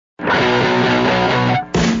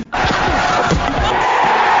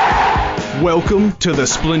Welcome to the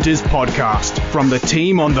Splinters Podcast from the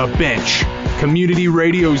team on the bench. Community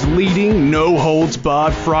Radio's leading,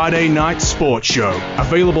 no-holds-barred Friday night sports show.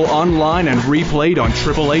 Available online and replayed on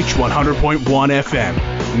Triple H 100.1 FM.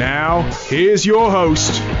 Now, here's your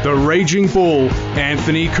host, the Raging Bull,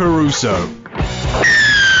 Anthony Caruso.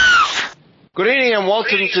 Good evening and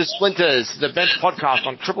welcome to Splinters, the bench podcast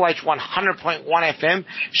on Triple H 100.1 FM,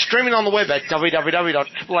 streaming on the web at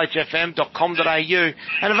www.triplehfm.com.au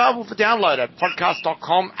and available for download at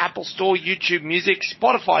podcast.com, Apple Store, YouTube Music,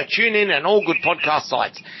 Spotify, TuneIn and all good podcast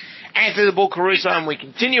sites. Anthony the Bull Caruso, and we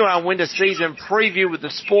continue our winter season preview with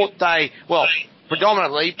the Sport Day,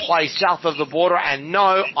 predominantly play south of the border, and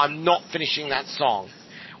no, I'm not finishing that song.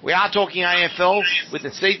 We are talking AFL with the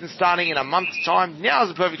season starting in a month's time. Now is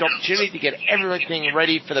the perfect opportunity to get everything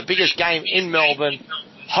ready for the biggest game in Melbourne,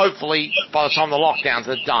 hopefully by the time the lockdowns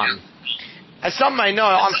are done. As some may know,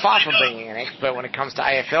 I'm far from being an expert when it comes to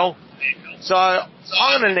AFL, so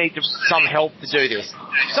I'm going to need some help to do this.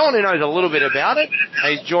 Someone who knows a little bit about it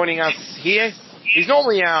is joining us here. He's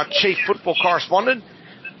normally our chief football correspondent.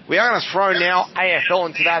 We are going to throw now AFL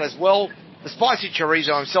into that as well. The spicy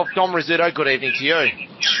chorizo himself, Dom Rizzuto, good evening to you.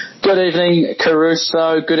 Good evening,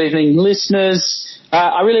 Caruso. Good evening, listeners.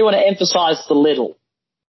 I really want to emphasise the little.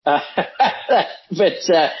 But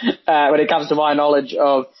when it comes to my knowledge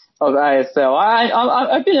of AFL,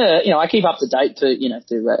 I've been I keep up to date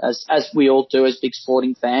as we all do as big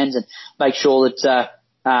sporting fans, and make sure that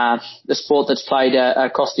the sport that's played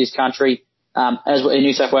across this country, as in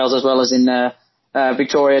New South Wales as well as in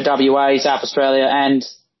Victoria, WA, South Australia, and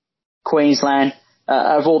Queensland,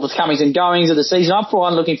 of all the comings and goings of the season. I'm for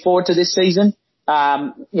one looking forward to this season.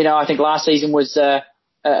 I think last season was a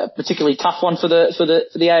particularly tough one for the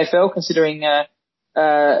AFL, considering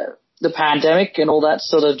the pandemic and all that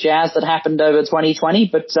sort of jazz that happened over 2020.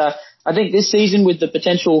 But I think this season, with the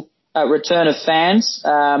potential return of fans,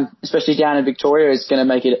 especially down in Victoria, is going to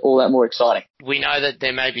make it all that more exciting. We know that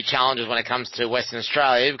there may be challenges when it comes to Western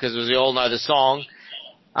Australia, because as we all know the song,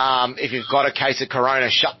 if you've got a case of corona,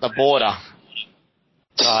 shut the border.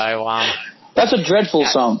 So, that's a dreadful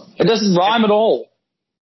song. It doesn't rhyme at all.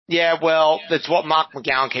 Yeah, well, that's what Mark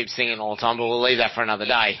McGowan keeps singing all the time, but we'll leave that for another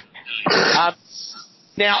day.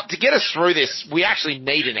 Now, to get us through this, we actually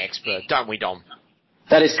need an expert, don't we, Dom?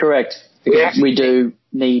 That is correct. We do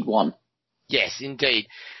need one. Yes, indeed.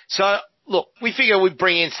 So, look, we figure we'd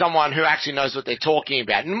bring in someone who actually knows what they're talking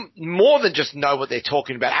about. More than just know what they're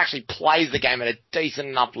talking about, actually plays the game at a decent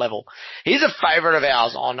enough level. He's a favourite of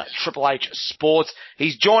ours on Triple H Sports.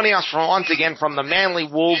 He's joining us once again from the Manly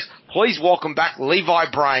Wolves. Please welcome back Levi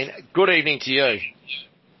Brain. Good evening to you.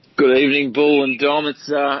 Good evening, Bull and Dom. It's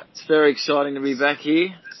very exciting to be back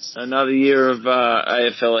here. Another year of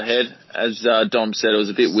AFL ahead. As Dom said, it was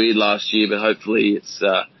a bit weird last year, but hopefully it's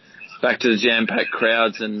back to the jam-packed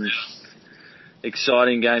crowds and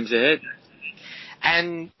exciting games ahead.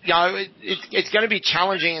 And, it's going to be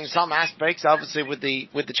challenging in some aspects, obviously with the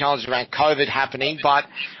challenges around COVID happening, but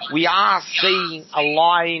we are seeing a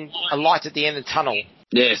light at the end of the tunnel.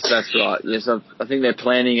 Yes, that's right. Yes, I think they're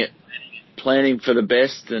planning for the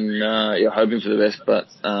best, and you're hoping for the best, but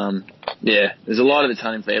there's a light at the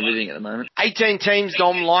tunnel for everything at the moment. 18 teams,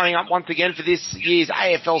 Dom, lining up once again for this year's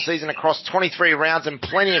AFL season across 23 rounds, and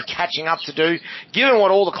plenty of catching up to do, given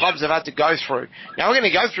what all the clubs have had to go through. Now, we're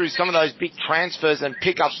going to go through some of those big transfers and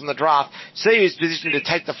pickups from the draft, see who's positioned to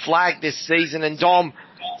take the flag this season, and Dom,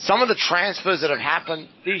 some of the transfers that have happened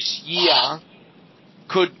this year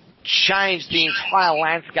could change the entire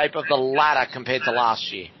landscape of the ladder compared to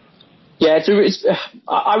last year. Yeah,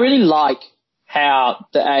 I really like how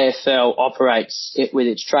the AFL operates with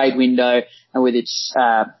its trade window and with its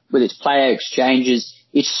player exchanges.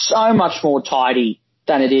 It's so much more tidy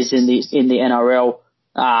than it is in the NRL,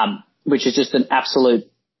 which is just an absolute,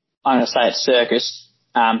 I'm going to say it's circus.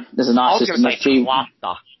 There's a nice system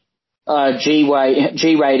of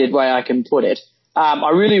G-rated way I can put it.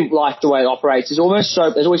 I really like the way it operates. There's always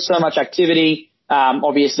so much activity.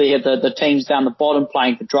 Obviously, you have the teams down the bottom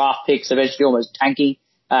playing for draft picks, eventually almost tanking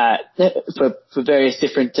for various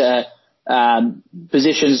different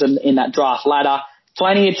positions in that draft ladder.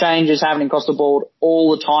 Plenty of changes happening across the board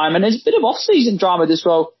all the time, and there's a bit of off-season drama this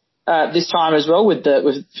time as well, with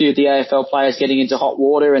a few of the AFL players getting into hot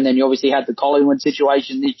water, and then you obviously had the Collingwood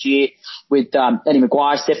situation this year with Eddie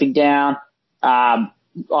Maguire stepping down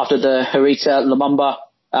after the Harita Lumumba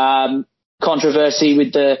controversy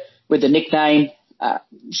with the nickname.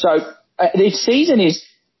 So this season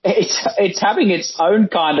it's having its own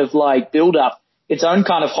kind of build up, its own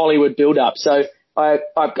kind of Hollywood build up. So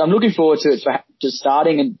I'm looking forward to it, to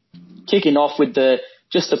starting and kicking off with the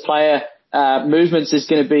player movements is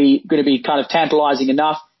going to be kind of tantalising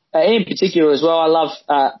enough. In particular as well, I love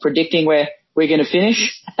predicting where we're going to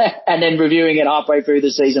finish and then reviewing it halfway through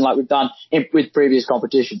the season like we've done with previous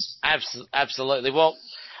competitions. Absolutely. Well,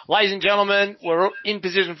 ladies and gentlemen, we're in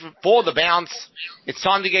position for the bounce. It's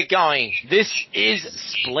time to get going. This is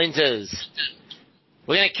Splinters.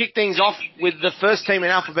 We're going to kick things off with the first team in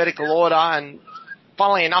alphabetical order, and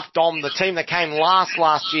funnily enough, Dom, the team that came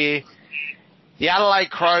last year, the Adelaide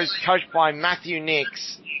Crows, coached by Matthew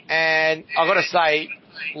Nicks. And I've got to say,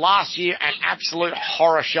 last year, an absolute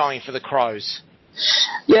horror showing for the Crows.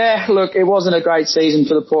 Yeah, look, it wasn't a great season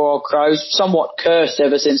for the poor old Crows. Somewhat cursed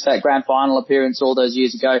ever since that grand final appearance all those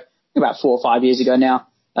years ago, about 4 or 5 years ago now,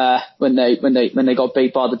 when they got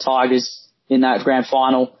beat by the Tigers in that grand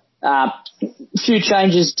final. A few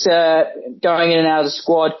changes going in and out of the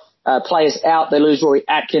squad. Players out. They lose Rory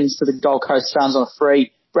Atkins to the Gold Coast Suns on a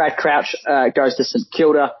free. Brad Crouch goes to St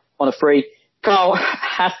Kilda on a free. Carl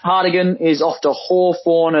Hartigan is off to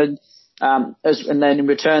Hawthorn, and then in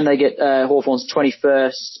return they get Hawthorn's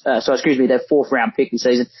 21st, their 4th round pick this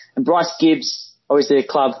season. And Bryce Gibbs, obviously a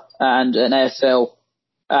club and an AFL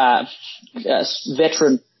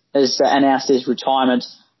veteran, has announced his retirement.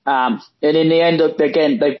 And in the end,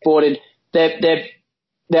 again, they've brought in, they're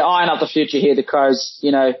eyeing up the future here, the Crows.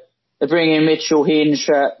 You know, they bring in Mitchell Hinge,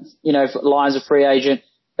 Lions a free agent.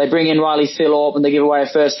 They bring in Riley Phillip and they give away a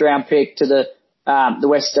 1st round pick to the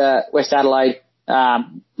West Adelaide.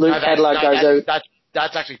 Luke Pedlar goes out.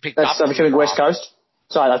 That's actually picked up. That's becoming West Coast.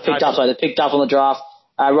 Sorry, they picked up on the draft.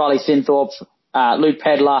 Riley Thinthorpe, Luke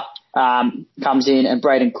Pedlar comes in, and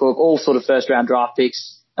Braden Cook, all sort of 1st round draft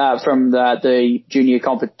picks from the junior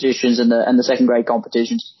competitions and the second grade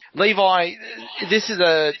competitions. Levi, this is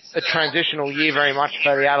a transitional year very much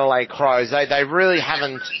for the Adelaide Crows. They really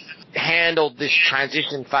haven't handled this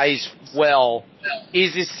transition phase well.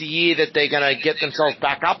 Is this the year that they're going to get themselves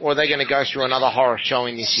back up, or are they going to go through another horror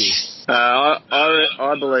showing this year?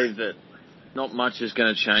 I believe that not much is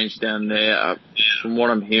going to change down there. From what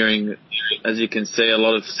I'm hearing, as you can see, a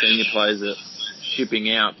lot of senior players are shipping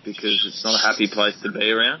out because it's not a happy place to be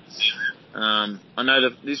around. I know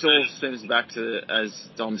that this all stems back to, as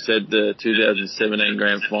Dom said, the 2017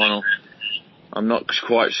 grand final. I'm not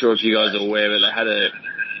quite sure if you guys are aware, but they had a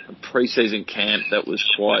pre-season camp that was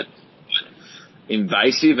quite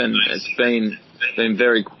invasive, and it's been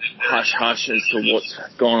very hush-hush as to what's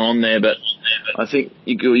gone on there. But I think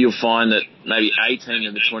you'll find that maybe 18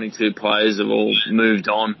 of the 22 players have all moved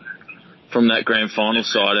on from that grand final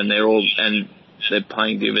side, and they're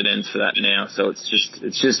paying dividends for that now. So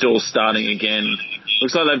it's just all starting again.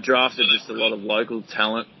 Looks like they've drafted just a lot of local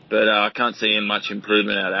talent, but I can't see much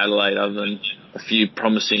improvement out of Adelaide other than a few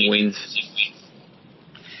promising wins.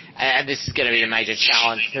 And this is going to be a major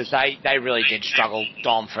challenge because they really did struggle,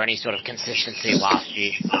 Dom, for any sort of consistency last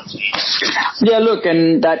year. Yeah, look,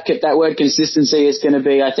 and that word consistency is going to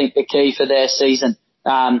be, I think, the key for their season,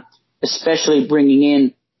 especially bringing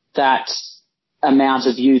in that amount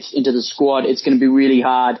of youth into the squad. It's going to be really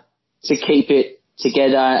hard to keep it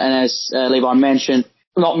together. And as Levi mentioned,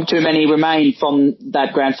 not too many remain from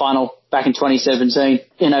that grand final back in 2017.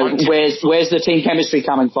 You know, where's the team chemistry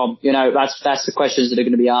coming from? You know, that's the questions that are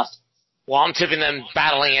going to be asked. Well, I'm tipping them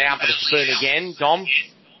battling it out for the spoon again, Dom.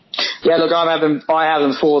 Yeah, look, I have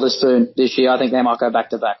them for the spoon this year. I think they might go back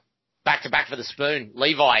to back. Back to back for the spoon.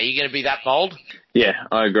 Levi, are you going to be that bold? Yeah,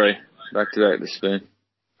 I agree. Back to back the spoon.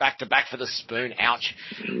 Back to back for the spoon. Ouch.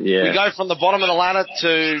 Yeah. We go from the bottom of the ladder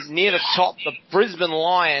to near the top, the Brisbane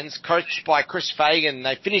Lions, coached by Chris Fagan.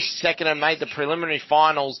 They finished second and made the preliminary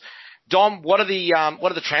finals. Dom, what are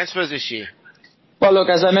the transfers this year? Well, look,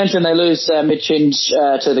 as I mentioned, they lose Mitch Hinge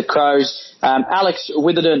to the Crows. Alex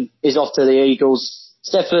Witherden is off to the Eagles.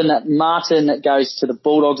 Stefan Martin goes to the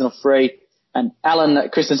Bulldogs on a free, and Alan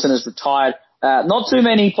Christensen has retired. Not too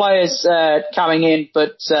many players coming in,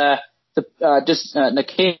 but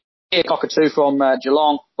Nakia Cockatoo from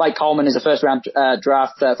Geelong. Blake Coleman is a 1st round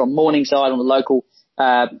draft from Morningside on the local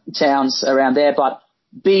towns around there. But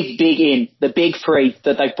big in, the big three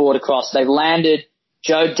that they've brought across. They've landed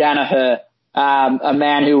Joe Danaher, a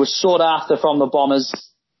man who was sought after from the Bombers.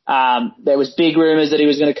 There was big rumours that he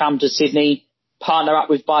was going to come to Sydney, partner up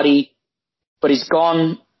with Buddy, but he's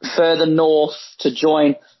gone further north to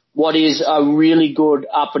join what is a really good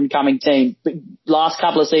up-and-coming team. Last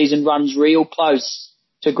couple of seasons runs real close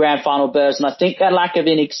to grand final berths, and I think that lack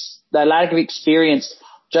of experience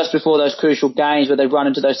just before those crucial games where they've run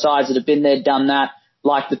into those sides that have been there, done that,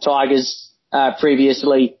 like the Tigers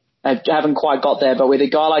previously, haven't quite got there. But with a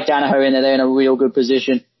guy like Danaher in there, they're in a real good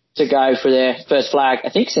position to go for their first flag, I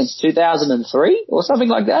think since 2003 or something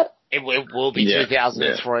like that. It will be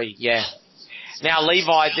 2003, yeah. Now,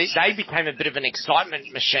 Levi, they became a bit of an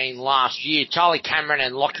excitement machine last year. Charlie Cameron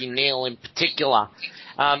and Lachie Neale in particular.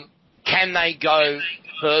 Can they go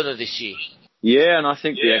further this year? Yeah, and I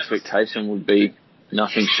think the expectation would be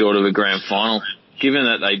nothing short of a grand final, given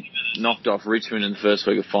that they knocked off Richmond in the first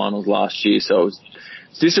week of finals last year. So it's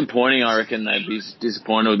disappointing. I reckon they'd be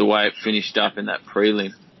disappointed with the way it finished up in that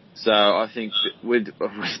prelim. So I think with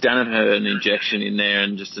Danaher an injection in there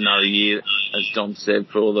and just another year, as Dom said,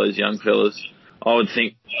 for all those young fellas, I would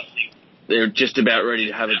think they're just about ready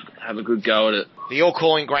to have a good go at it. But you're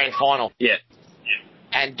calling grand final. Yeah.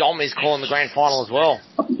 And Dom is calling the grand final as well.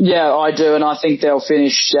 Yeah, I do, and I think they'll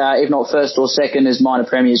finish, if not first or second, as minor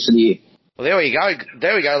premiers for the year. Well, there we go.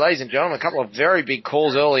 There we go, ladies and gentlemen. A couple of very big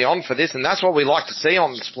calls early on for this, and that's what we like to see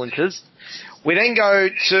on the Splinters. We then go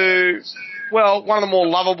to, well, one of the more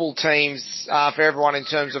lovable teams for everyone in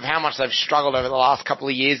terms of how much they've struggled over the last couple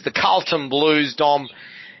of years, the Carlton Blues, Dom,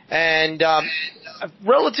 and a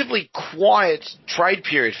relatively quiet trade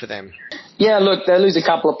period for them. Yeah, look, they lose a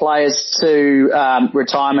couple of players to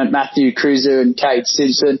retirement, Matthew Cruiser and Kate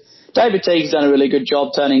Simpson. David Teague's done a really good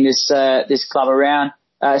job turning this club around,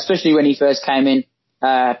 especially when he first came in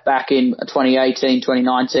back in 2018,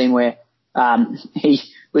 2019, where he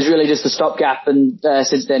was really just a stopgap, and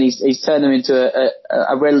since then he's turned them into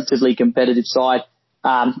a relatively competitive side.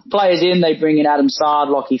 Players in, they bring in Adam Sard,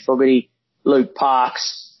 Lockie Fogarty, Luke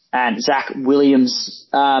Parks, and Zach Williams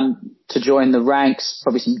to join the ranks.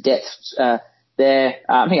 Probably some depth there.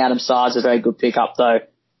 I think Adam Sard's a very good pickup, though,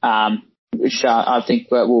 which I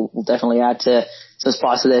think will definitely add to the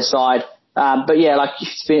spice of their side. But yeah, like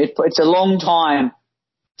it's a long time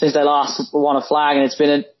since they last won a flag, and it's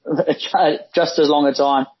been just as long a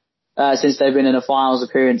time since they've been in a finals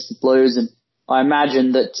appearance, the Blues. And I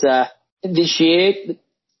imagine that this year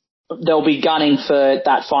they'll be gunning for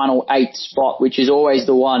that final 8th spot, which is always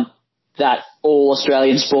the one that all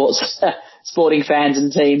Australian sporting fans and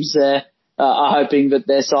teams are hoping that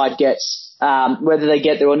their side gets. Whether they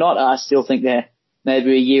get there or not, I still think they're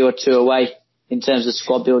maybe a year or two away in terms of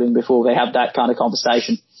squad building before they have that kind of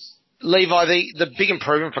conversation. Levi, the big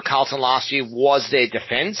improvement for Carlton last year was their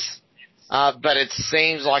defence, but it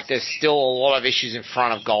seems like there's still a lot of issues in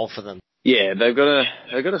front of goal for them. Yeah, they've got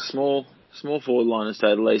a small forward line to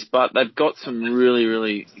say the least, but they've got some really,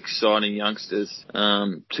 really exciting youngsters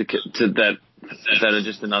that are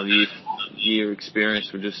just another year experience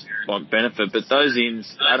would just like benefit. But those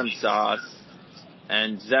ins, Adam Sard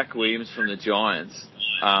and Zach Williams from the Giants,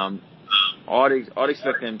 I'd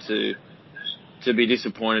expect them to be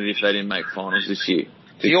disappointed if they didn't make finals this year.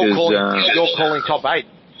 So you're calling top 8?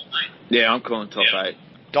 Yeah, I'm calling top 8.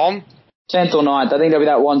 Dom? 10th or 9th. I think there'll be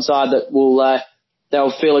that one side that will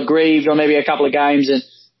they'll feel aggrieved on maybe a couple of games and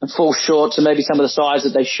fall short to maybe some of the sides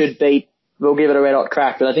that they should beat. We'll give it a red-hot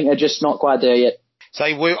crack, but I think they're just not quite there yet. So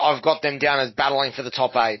I've got them down as battling for the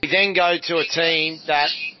top 8. We then go to a team that,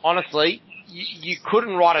 honestly, you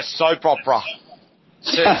couldn't write a soap opera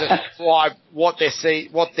to describe what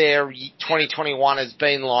their 2021 has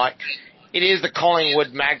been like. It is the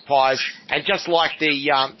Collingwood Magpies, and just like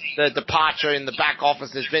the departure in the back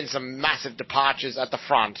office, there's been some massive departures at the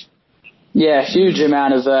front. Yeah, huge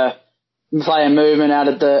amount of player movement out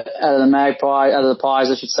of the Pies,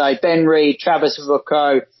 I should say. Ben Reid, Travis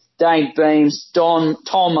Vuko, Dave Beams, Tom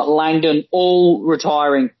Langdon, all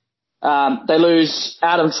retiring. They lose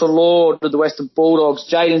Adam Treloar to the Western Bulldogs.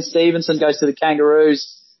 Jaden Stevenson goes to the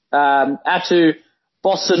Kangaroos. Atu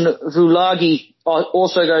Bosenvulagi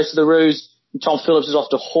also goes to the Roos. And Tom Phillips is off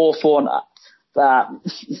to Hawthorn.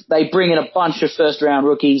 They bring in a bunch of first-round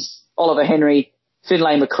rookies. Oliver Henry,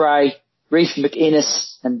 Finlay McRae, Reece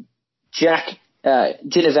McInnes, and Jack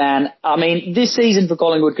Ginnivan. I mean, this season for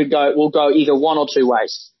Collingwood will go either one or two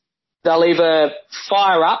ways. They'll either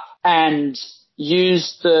fire up and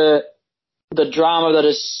use the drama that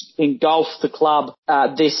has engulfed the club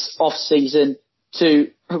this off-season to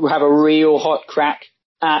have a real hot crack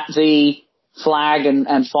at the flag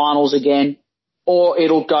and finals again, or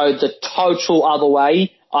it'll go the total other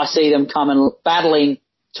way. I see them coming battling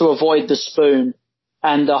to avoid the spoon,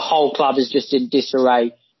 and the whole club is just in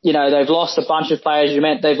disarray. You know, they've lost a bunch of players.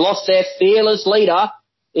 They've lost their fearless leader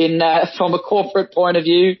from a corporate point of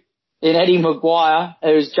view, in Eddie Maguire,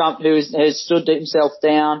 who has stood himself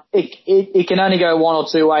down. It can only go one or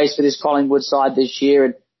two ways for this Collingwood side this year.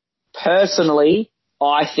 And personally,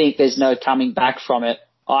 I think there's no coming back from it.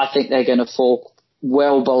 I think they're going to fall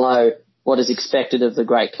well below what is expected of the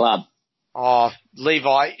great club. Oh,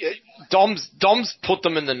 Levi, Dom's put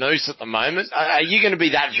them in the noose at the moment. Are you going to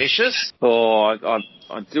be that vicious? Oh,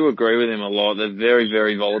 I do agree with him a lot. They're very,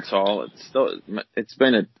 very volatile. It's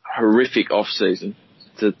been a horrific off-season,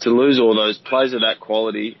 to lose all those players of that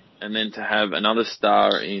quality, and then to have another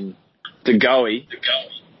star in De Goey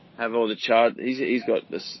have all the charge. He's got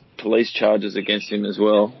this police charges against him as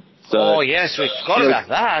well. So, yes, we forgot about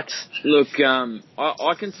that. Look,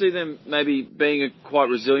 I can see them maybe being quite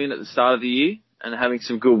resilient at the start of the year and having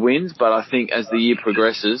some good wins, but I think as the year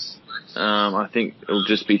progresses, I think it'll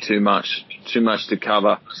just be too much to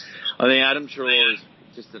cover. I think Adam Treloar is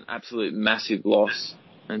just an absolute massive loss,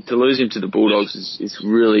 and to lose him to the Bulldogs is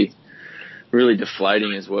really, really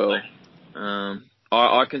deflating as well.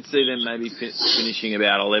 I can see them maybe finishing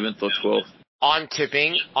about 11th or 12th. I'm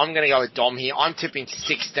going to go with Dom here. I'm tipping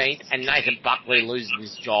 16th, and Nathan Buckley loses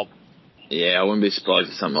his job. Yeah, I wouldn't be surprised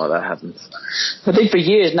if something like that happens. I think for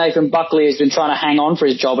years Nathan Buckley has been trying to hang on for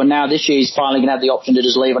his job, and now this year he's finally going to have the option to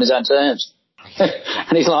just leave on his own terms.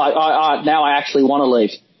 And he's like, now I actually want to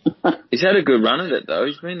leave. He's had a good run at it, though.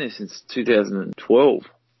 He's been there since 2012.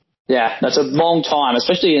 Yeah, that's a long time,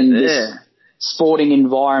 especially in this sporting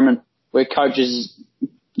environment where coaches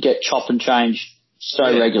get chopped and changed so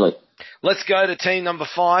regularly. Let's go to team number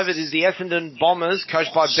 5. It is the Essendon Bombers,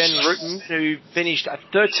 coached by Ben Rutten, who finished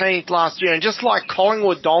 13th last year. And just like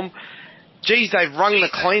Collingwood, Dom, geez, they've rung the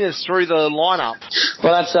cleaners through the lineup.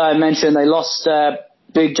 Well, that's I mentioned. They lost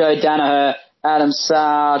Big Joe Danaher, Adam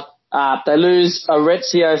Sard. They lose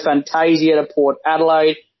Arezzo Fantasia to Port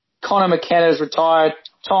Adelaide. Connor McKenna's retired.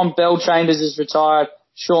 Tom Bellchambers is retired.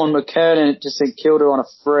 Sean McKernan to St Kilda on a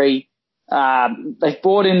free. They've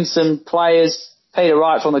brought in some players. Peter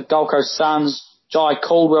Wright from the Gold Coast Suns. Jai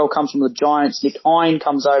Caldwell comes from the Giants. Nick Hine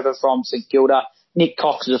comes over from St Kilda. Nick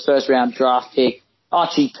Cox is a first-round draft pick.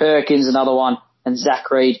 Archie Perkins, another one. And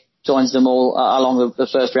Zach Reid joins them all along the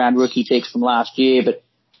first-round rookie picks from last year. But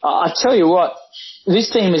I tell you what,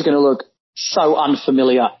 this team is going to look so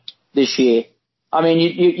unfamiliar this year. I mean,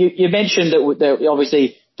 you mentioned that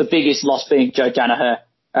obviously the biggest loss being Joe Danaher,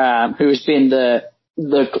 who has been the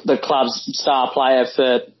club's star player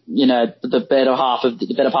for, the better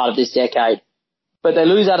part of this decade. But they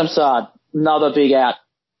lose Adam Sard, another big out.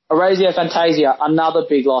 Arezzo Fantasia, another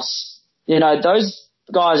big loss. Those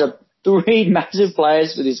guys are 3 massive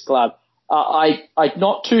players for this club. I'm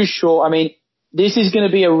not too sure. I mean, this is going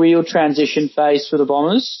to be a real transition phase for the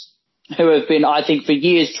Bombers, who have been, I think, for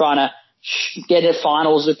years trying to get a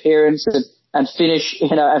finals appearance and finish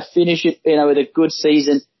it, with a good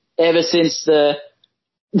season ever since the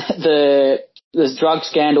drug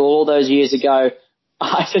scandal all those years ago.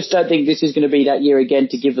 I just don't think this is going to be that year again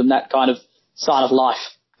to give them that kind of sign of life.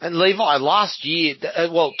 And Levi, last year,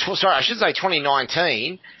 I should say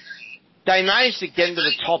 2019, they managed to get into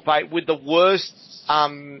the top 8 with the worst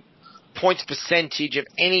points percentage of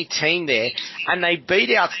any team there, and they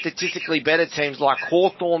beat out statistically better teams like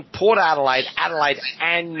Hawthorn, Port Adelaide, Adelaide,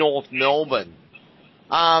 and North Melbourne.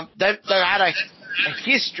 They've had a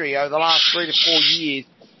history over the last 3 to 4 years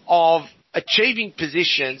of achieving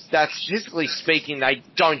positions that, statistically speaking, they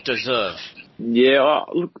don't deserve. Yeah,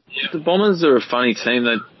 look, the Bombers are a funny team.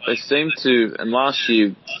 They seem to, and last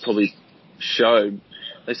year probably showed,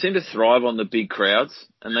 they seem to thrive on the big crowds,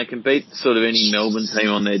 and they can beat sort of any Melbourne team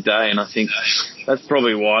on their day, and I think that's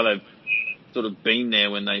probably why they've sort of been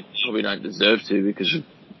there when they probably don't deserve to, because of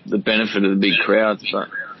the benefit of the big crowds. But,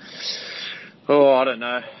 I don't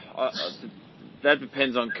know. That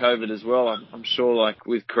depends on COVID as well. I'm sure, like,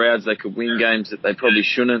 with crowds, they could win games that they probably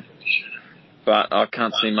shouldn't, but I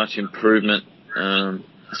can't see much improvement,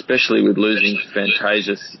 especially with losing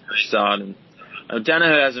Fantasia, Sard, and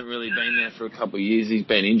Danaher hasn't really been there for a couple of years. He's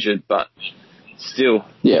been injured, but still,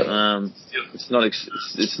 it's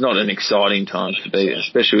not an exciting time to be,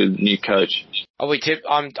 especially with a new coach. I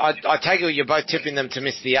take it you're both tipping them to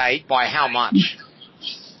miss the 8. By how much?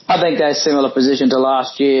 I think they're a similar position to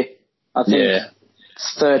last year. I think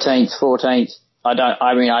 13th, 14th.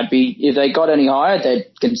 If they got any higher,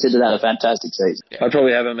 they'd consider that a fantastic season. I'd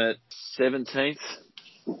probably have them at 17th.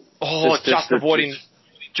 Oh, just avoiding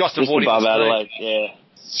above Adelaide, yeah.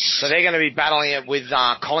 So they're going to be battling it with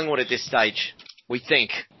Collingwood at this stage, we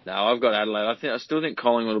think. No, I've got Adelaide. I still think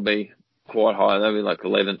Collingwood will be quite high. They'll be like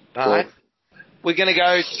 11th. All right. We're going to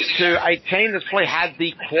go to a team that's probably had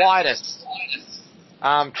the quietest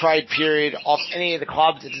trade period of any of the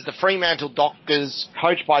clubs. It is the Fremantle Dockers,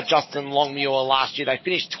 coached by Justin Longmuir last year. They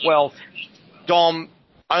finished 12th. Dom,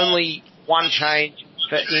 only one change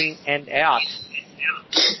for in and out.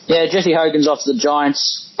 Yeah, Jesse Hogan's off to the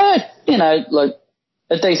Giants. A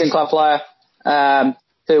decent club player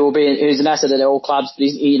who's an asset at all clubs, but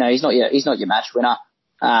he's not your match winner.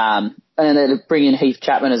 And then they bring in Heath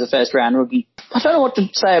Chapman as a first-round rookie. I don't know what to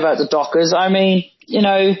say about the Dockers. I mean,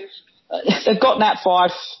 they've got Nat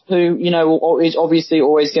Fyfe, who, is obviously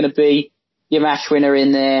always going to be your match winner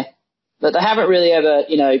in there. But they haven't really ever,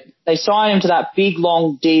 they signed him to that big,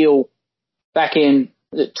 long deal back in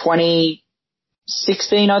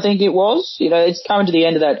 2016, I think it was. It's coming to the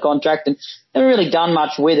end of that contract and never really done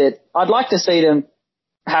much with it. I'd like to see them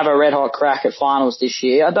have a red-hot crack at finals this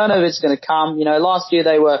year. I don't know if it's going to come. Last year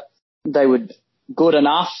they were good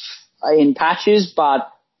enough in patches,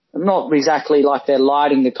 but not exactly like they're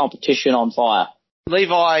lighting the competition on fire.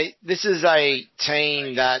 Levi, this is a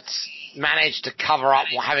team that's managed to cover up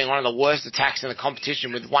having one of the worst attacks in the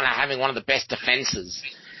competition with having one of the best defences.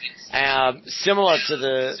 Similar to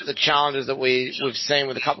the challenges that we've seen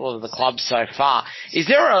with a couple of the clubs so far. Is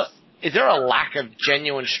there a lack of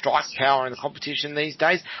genuine strike power in the competition these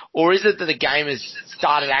days, or is it that the game has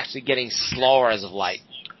started actually getting slower as of late?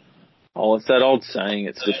 Oh, it's that old saying,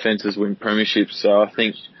 it's defences win premierships. So I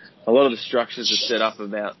think a lot of the structures are set up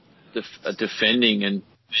about defending and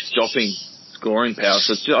stopping scoring power.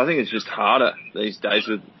 So I think it's just harder these days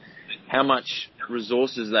with how much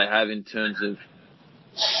resources they have in terms of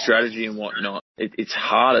strategy and whatnot. It's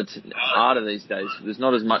harder these days. There's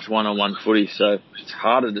not as much one-on-one footy, so it's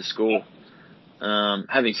harder to score.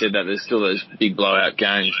 Having said that, there's still those big blowout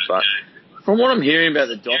games. But from what I'm hearing about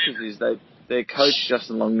the Dockers is their coach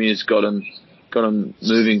Justin Longmuir's got them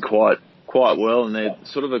moving quite well, and they're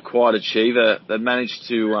sort of a quiet achiever. They've managed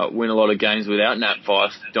to win a lot of games without Nat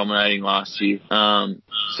Fyfe dominating last year.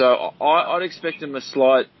 So I'd expect them a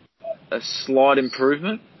slight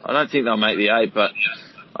improvement. I don't think they'll make the 8, but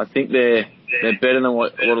I think they're better than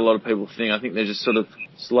what a lot of people think. I think they're just sort of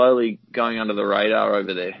slowly going under the radar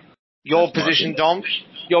over there. Your position, Dom?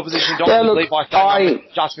 Yeah, look,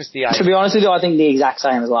 just missed the 8. To be honest with you, I think the exact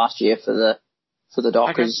same as last year for the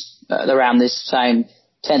Dockers, around this same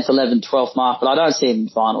 10th, 11th, 12th mark, but I don't see them in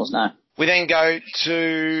finals now. We then go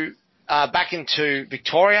to back into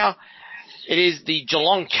Victoria. It is the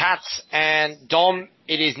Geelong Cats, and Dom,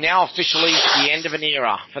 it is now officially the end of an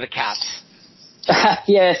era for the Cats.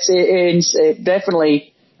 Yes, it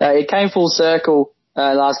definitely. It came full circle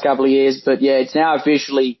last couple of years, but yeah, it's now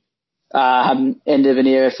officially end of an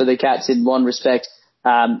era for the Cats in one respect.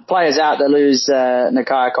 Players out, they lose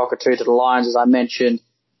Nakia Cockatoo to the Lions, as I mentioned.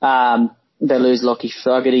 They lose Lockie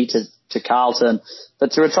Fogarty to Carlton.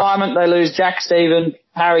 But to retirement, they lose Jack Stephen,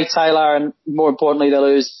 Harry Taylor, and more importantly, they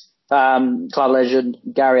lose club legend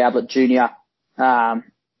Gary Ablett Jr.,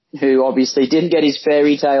 who obviously didn't get his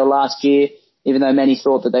fairy tale last year, even though many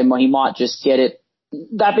thought that he might just get it.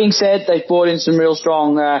 That being said, they've brought in some real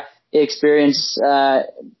strong experience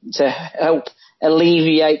to help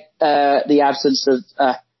alleviate the absence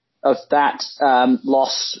of that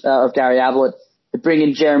loss of Gary Ablett. They bring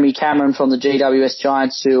in Jeremy Cameron from the GWS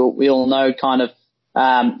Giants, who we all know kind of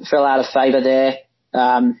fell out of favour there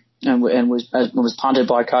and was punted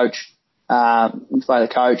by the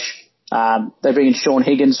coach. They bring in Sean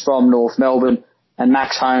Higgins from North Melbourne, and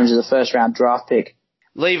Max Holmes is a first-round draft pick.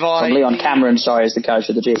 Leon Cameron, is the coach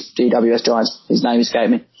of the GWS Giants. His name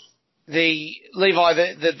escaped me. The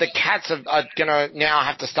Cats are going to now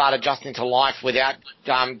have to start adjusting to life without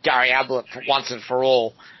Gary Ablett once and for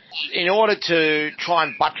all. In order to try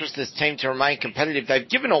and buttress this team to remain competitive, they've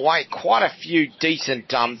given away quite a few decent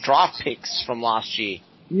draft picks from last year.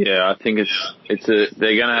 Yeah, I think they're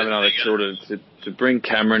going to have another shorter to bring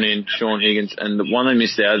Cameron in, Sean Higgins, and the one they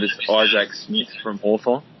missed out is Isaac Smith from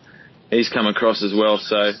Hawthorn. He's come across as well,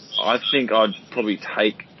 so I think I'd probably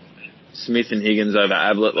take Smith and Higgins over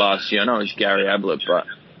Ablett last year. I know it's Gary Ablett, but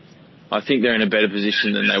I think they're in a better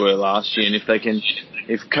position than they were last year. And if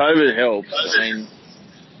COVID helps,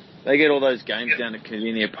 they get all those games down to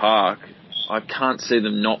Kardinia Park, I can't see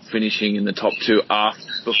them not finishing in the top 2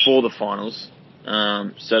 before the finals.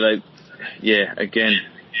 I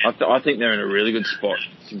think they're in a really good spot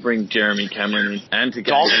to bring Jeremy Cameron in and to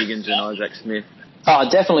get Higgins and Isaac Smith. Oh,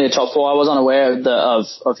 definitely a top 4. I was unaware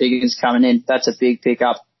of Higgins coming in. That's a big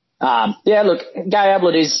pickup. Gary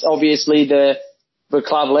Ablett is obviously the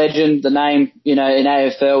club legend. The name, in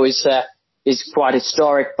AFL is quite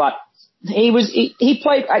historic, but he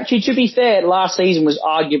played, actually, to be fair, last season was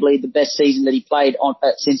arguably the best season that he played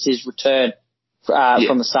since his return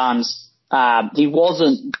from the Suns. He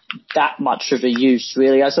wasn't that much of a use,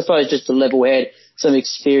 really. I suppose just a level head, some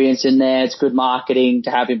experience in there. It's good marketing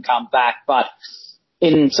to have him come back. But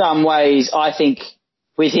in some ways, I think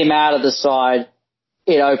with him out of the side,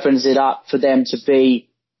 it opens it up for them to be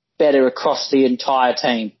better across the entire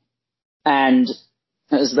team. And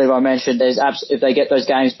as Levi mentioned, if they get those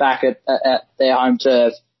games back at their home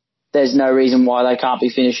turf, there's no reason why they can't be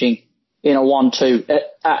finishing in a 1-2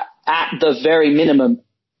 at the very minimum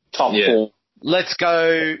top 4. Let's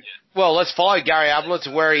go well, let's follow Gary Ablett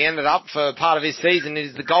to where he ended up for part of his season. It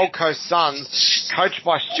is the Gold Coast Suns, coached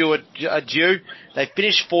by Stuart Dew. They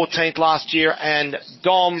finished 14th last year, and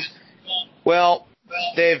Dom, well,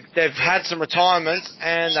 they've had some retirements,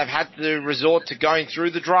 and they've had to resort to going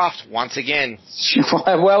through the draft once again.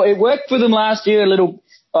 Well, it worked for them last year a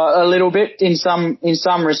little bit in some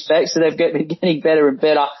respects, so they've been getting better and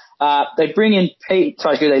better. They bring in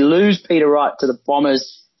they lose Peter Wright to the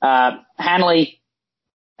Bombers. Hanley,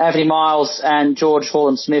 Anthony Miles and George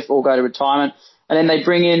Holland-Smith all go to retirement. And then they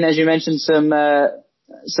bring in, as you mentioned, some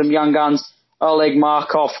young guns. Oleg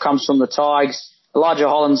Markov comes from the Tigers. Elijah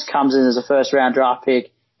Hollands comes in as a first-round draft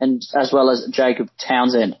pick, and as well as Jacob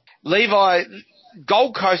Townsend. Levi,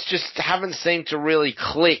 Gold Coast just haven't seemed to really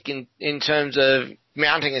click in terms of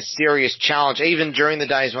mounting a serious challenge, even during the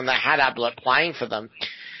days when they had Ablett playing for them.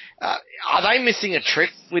 Are they missing a trick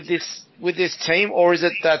with this team, or is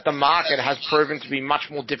it that the market has proven to be much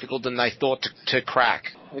more difficult than they thought to crack?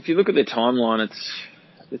 If you look at their timeline,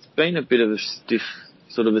 it's been a bit of a stiff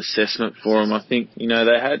sort of assessment for them. I think, they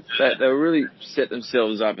were really set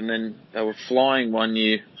themselves up, and then they were flying one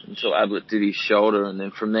year until Ablett did his shoulder, and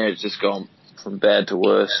then from there it's just gone from bad to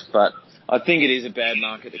worse. But I think it is a bad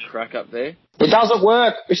market to crack up there. It doesn't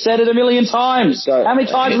work. We've said it a million times. How many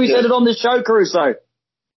times have we said it on this show, Caruso?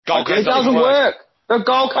 Gold Coast it doesn't work. The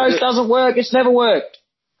Gold Coast doesn't work. It's never worked.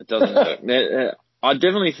 It doesn't work. I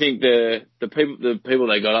definitely think the people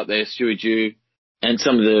they got up there, Stuart Dew, and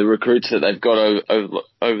some of the recruits that they've got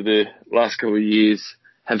over the last couple of years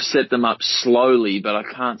have set them up slowly, but I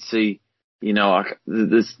can't see,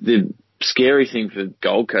 the scary thing for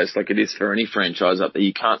Gold Coast, like it is for any franchise up there,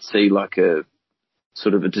 you can't see like a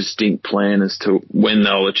sort of a distinct plan as to when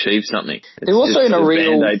they'll achieve something. They're also in a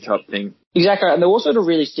real Band-Aid type thing. Exactly, and they're also in a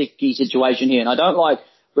really sticky situation here, and I don't like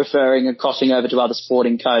referring and crossing over to other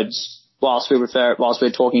sporting codes whilst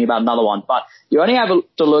we're talking about another one, but you only have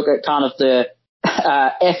to look at kind of the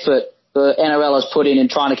effort the NRL has put in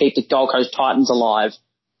trying to keep the Gold Coast Titans alive,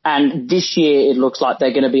 and this year it looks like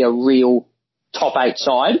they're going to be a real top 8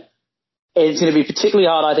 side. It's going to be particularly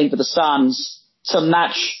hard, I think, for the Suns to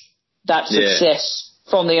match that success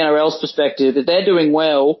from the NRL's perspective. If they're doing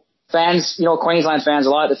well, fans, Queensland fans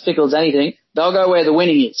are like, as fickle as anything, they'll go where the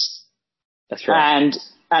winning is. That's right.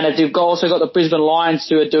 And if you've also got the Brisbane Lions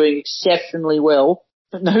who are doing exceptionally well,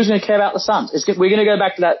 who's going to care about the Suns? We're going to go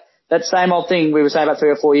back to that same old thing we were saying about 3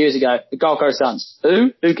 or 4 years ago, the Gold Coast Suns.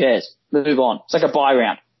 Who cares? Move on. It's like a buy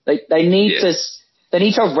round. They need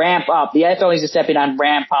to ramp up. The AFL needs to step in and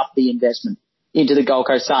ramp up the investment into the Gold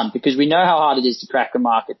Coast Sun, because we know how hard it is to crack the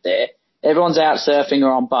market there. Everyone's out surfing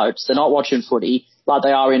or on boats. They're not watching footy like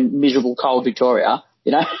they are in miserable cold Victoria,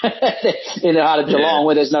 in the heart of Geelong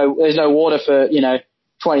where there's no water for,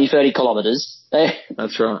 20, 30 kilometres.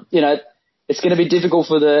 That's right. It's going to be difficult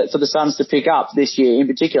for the Suns to pick up this year in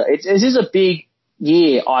particular. This is a big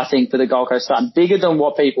year, I think, for the Gold Coast Sun, bigger than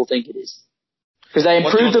what people think it is. Because they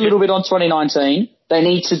improved a little bit on 2019. They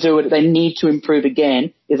need to do it. They need to improve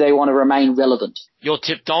again if they want to remain relevant. Your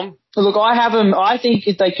tip, Dom? Look, I have them. I think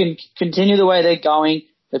if they can continue the way they're going,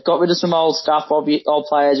 they've got rid of some old stuff, old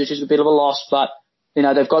players, which is a bit of a loss, but,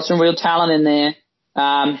 they've got some real talent in there.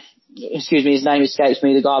 His name escapes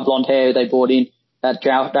me, the guy with blonde hair who they brought in, that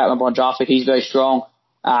went on draft pick, he's very strong.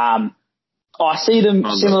 I see them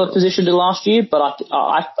similar position to last year, but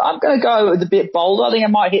I'm going to go with a bit bolder. I think I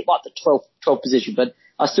might hit like the 12th position, but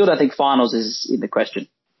I still don't think finals is in the question.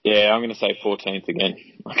 Yeah, I'm going to say 14th again.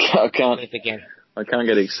 I can't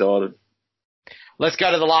get excited. Let's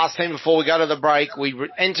go to the last team before we go to the break. We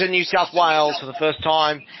enter New South Wales for the first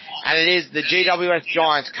time, and it is the GWS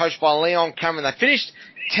Giants, coached by Leon Cameron. They finished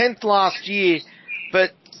 10th last year,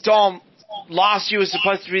 but Dom, last year was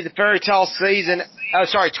supposed to be the fairy tale season.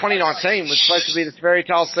 2019 was supposed to be the fairy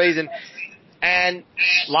tale season, and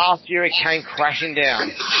last year it came crashing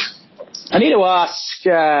down. I need to ask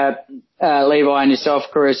Levi and yourself,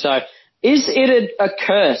 Caruso, is it a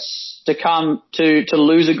curse to come to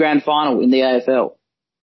lose a grand final in the AFL?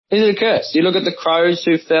 Is it a curse? You look at the Crows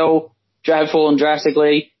who have fallen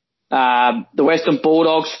drastically. The Western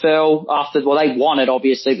Bulldogs fell they won it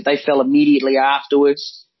obviously, but they fell immediately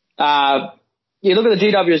afterwards. You look at the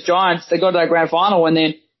GWS Giants, they got to that grand final, and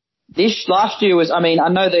then this last year was, I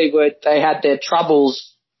know they had their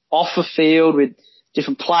troubles off the field with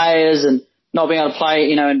different players and not being able to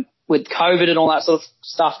play, and with COVID and all that sort of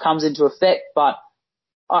stuff comes into effect, but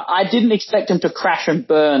I didn't expect them to crash and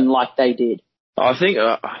burn like they did. I think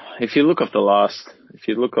if you look off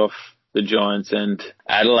the Giants and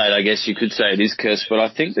Adelaide, I guess you could say it is cursed, but I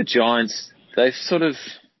think the Giants, they've sort of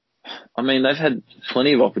I mean, they've had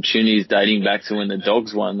plenty of opportunities dating back to when the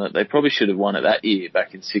Dogs won that they probably should have won it that year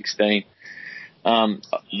back in 16.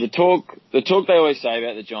 The talk they always say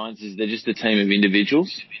about the Giants is they're just a team of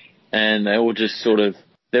individuals, and they all just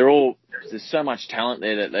there's so much talent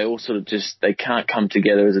there that they all sort of they can't come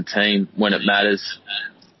together as a team when it matters.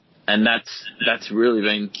 And that's really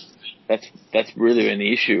been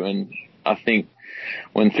the issue. And I think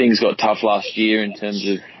when things got tough last year in terms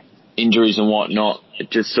of injuries and whatnot,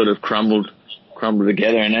 it just sort of crumbled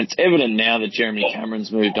together. And it's evident now that Jeremy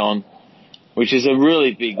Cameron's moved on, which is a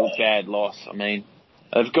really bad loss. I mean,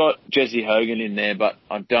 they've got Jesse Hogan in there, but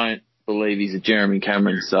I don't believe he's a Jeremy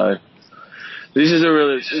Cameron. So this is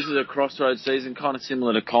a crossroads season, kind of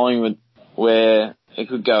similar to Collingwood, where it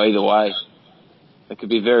could go either way. It could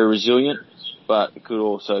be very resilient, but it could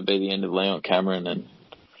also be the end of Leon Cameron, and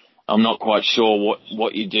I'm not quite sure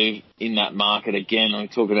what you do in that market. Again, when we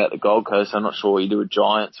talk about the Gold Coast, I'm not sure what you do with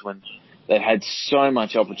Giants when they've had so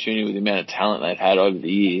much opportunity with the amount of talent they've had over the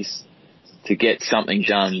years to get something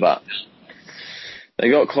done, but they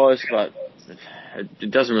got close, but it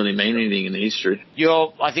doesn't really mean anything in the history.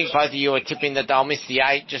 I think both of you are tipping that they'll miss the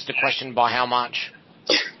 8, just a question by how much?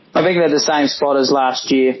 I think they're the same spot as last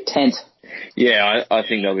year, 10th. Yeah, I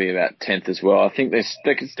think they'll be about 10th as well. I think they've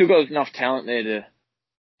still got enough talent there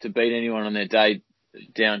to beat anyone on their day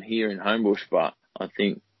down here in Homebush, but I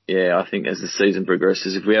think as the season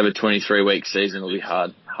progresses, if we have a 23-week season, it'll be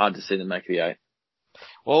hard to see them make the 8.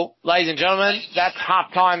 Well, ladies and gentlemen, that's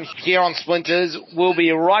half-time here on Splinters. We'll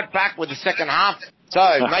be right back with the second half. So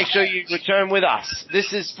make sure you return with us.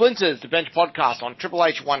 This is Splinters, the Bench Podcast on Triple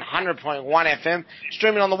H 100.1 FM,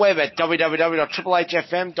 streaming on the web at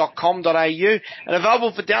www.triplehfm.com.au and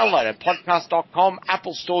available for download at podcast.com,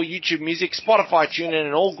 Apple Store, YouTube Music, Spotify, TuneIn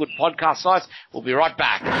and all good podcast sites. We'll be right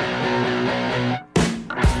back.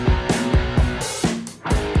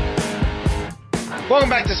 Welcome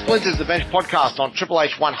back to Splinters, the Bench Podcast on Triple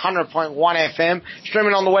H 100.1 FM,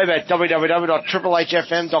 streaming on the web at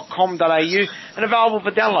www.triplehfm.com.au and available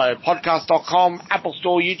for download at podcast.com, Apple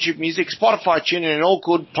Store, YouTube Music, Spotify, TuneIn and all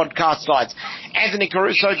good podcast sites. Anthony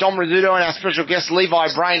Caruso, Dom Rizzuto and our special guest Levi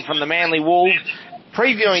Brain from the Manly Wolves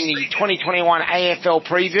previewing the 2021 AFL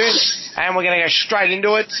preview, and we're going to go straight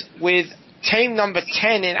into it with team number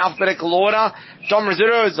 10 in alphabetical order. Dom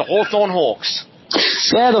Rizzuto is the Hawthorn Hawks.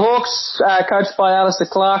 Yeah, the Hawks, coached by Alistair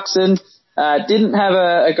Clarkson, didn't have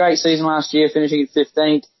a great season last year, finishing in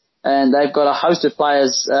 15th, and they've got a host of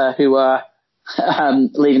players who are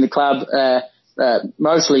leaving the club,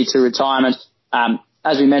 mostly to retirement.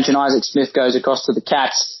 As we mentioned, Isaac Smith goes across to the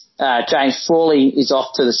Cats. James Frawley is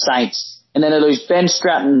off to the Saints. And then they lose Ben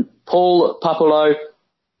Stratton, Paul Papalo,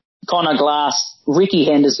 Connor Glass, Ricky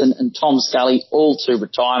Henderson, and Tom Scully, all to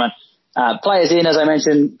retirement. Players in, as I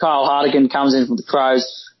mentioned, Kyle Hartigan comes in from the Crows,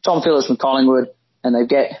 Tom Phillips from Collingwood, and they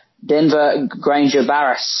get Denver Granger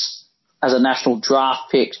Barris as a national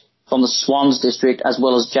draft pick from the Swans district, as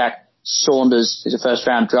well as Jack Saunders, who's a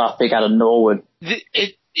first-round draft pick out of Norwood.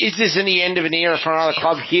 Is this in the end of an era for another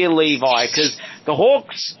club here, Levi? Because the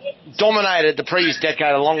Hawks dominated the previous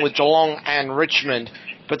decade along with Geelong and Richmond,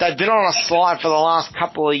 but they've been on a slide for the last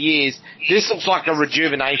couple of years. This looks like a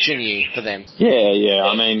rejuvenation year for them. Yeah.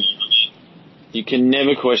 I mean, you can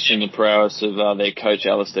never question the prowess of their coach,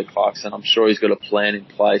 Alistair Clarkson. I'm sure he's got a plan in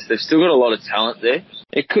place. They've still got a lot of talent there.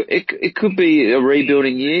 It could be a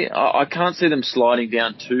rebuilding year. I can't see them sliding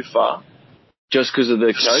down too far just because of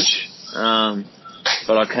their coach.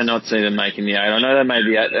 But I cannot see them making the 8. I know they made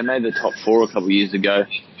the 8. They made the top 4 a couple of years ago,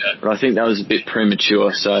 but I think that was a bit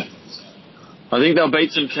premature. So I think they'll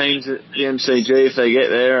beat some teams at the MCG if they get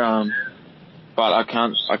there. But I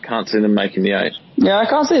can't see them making the 8. Yeah, I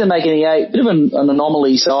can't see them making the 8. Bit of an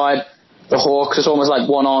anomaly side. The Hawks, it's almost like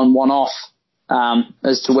one on, one off,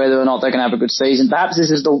 as to whether or not they can have a good season. Perhaps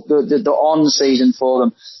this is the on season for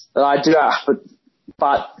them. But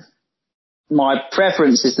my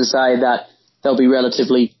preference is to say that they'll be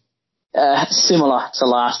relatively similar to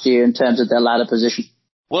last year in terms of their ladder position.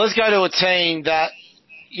 Well, let's go to a team that,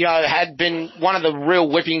 had been one of the real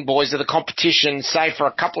whipping boys of the competition, say for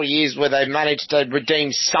a couple of years where they managed to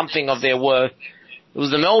redeem something of their worth. It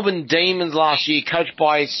was the Melbourne Demons last year, coached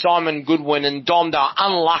by Simon Goodwin, and Dom, they were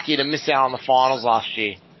unlucky to miss out on the finals last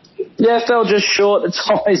year. Yeah, fell just short. It's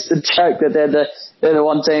always the joke that they're the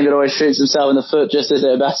one team that always shoots themselves in the foot just as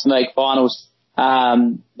they're about to make finals.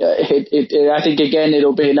 I think, again,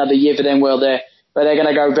 it'll be another year for them where they're going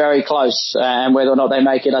to go very close, and whether or not they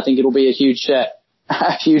make it, I think it'll be a huge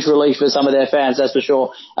relief for some of their fans, that's for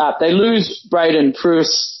sure. They lose Braden Pruitt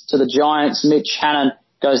to the Giants. Mitch Hannon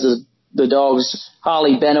goes to the Dogs.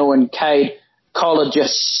 Harley Bennell and Cade Collar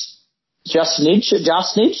just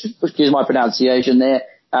excuse my pronunciation there,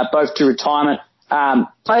 both to retirement.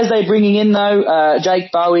 Players they're bringing in though,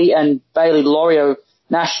 Jake Bowie and Bailey Laurie,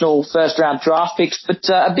 national first round draft picks, but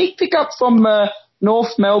a big pickup from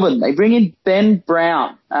North Melbourne. They bring in Ben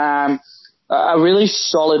Brown, a really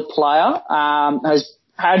solid player, has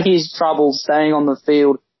had his trouble staying on the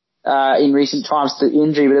field in recent times to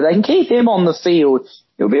injury, but if they can keep him on the field,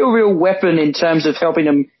 he'll be a real weapon in terms of helping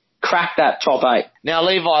them crack that top 8. Now,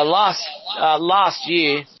 Levi, last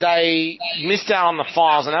year they missed out on the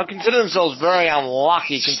finals, and they'll consider themselves very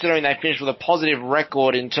unlucky considering they finished with a positive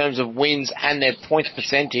record in terms of wins and their points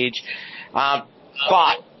percentage. But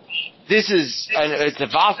it's a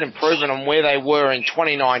vast improvement on where they were in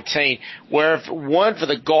 2019, where if it weren't for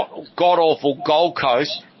the god-awful Gold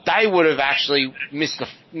Coast, they would have actually picked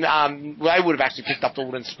up the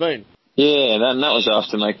wooden spoon. Yeah, that was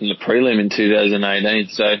after making the prelim in 2018.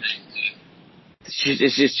 So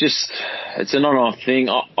it's an on-off thing.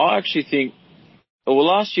 I actually think, well,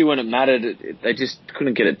 last year when it mattered, they just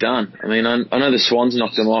couldn't get it done. I mean, I know the Swans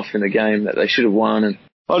knocked them off in a game that they should have won, and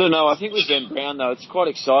I don't know. I think with Ben Brown though, it's quite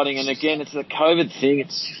exciting. And again, it's a COVID thing.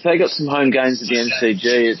 They got some home games at the MCG.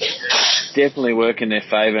 It's definitely working their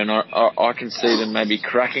favour, and I can see them maybe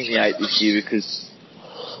cracking the 8 this year because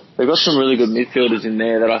they've got some really good midfielders in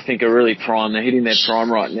there that I think are really prime. They're hitting their prime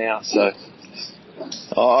right now, so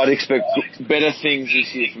I'd expect better things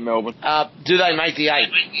this year from Melbourne. Do they make the 8?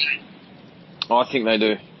 I think they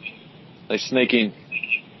do. They sneak in.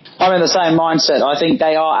 I'm in the same mindset. I think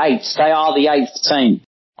they are 8th. They are the 8th team.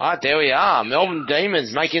 All right, there we are. Melbourne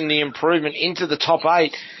Demons making the improvement into the top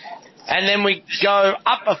 8. And then we go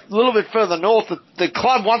up a little bit further north. The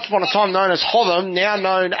club once upon a time known as Hotham, now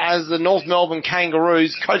known as the North Melbourne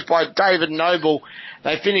Kangaroos, coached by David Noble.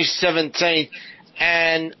 They finished 17th.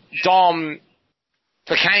 And Dom,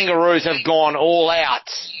 the Kangaroos have gone all out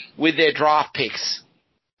with their draft picks.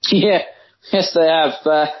 Yeah, yes they have.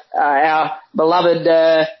 Our beloved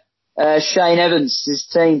Shane Evans, his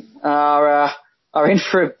team, are in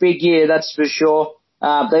for a big year, that's for sure.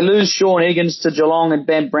 They lose Sean Higgins to Geelong and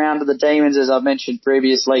Ben Brown to the Demons, as I've mentioned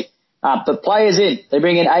previously. But players in. They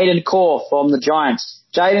bring in Aiden Core from the Giants.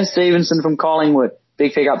 Jaden Stevenson from Collingwood.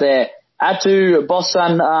 Big pick up there. Atu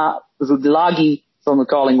Bosan Vudlagi from the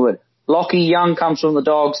Collingwood. Lockie Young comes from the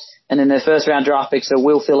Dogs. And then their first round draft picks are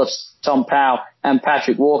Will Phillips, Tom Powell and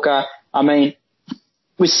Patrick Walker. I mean,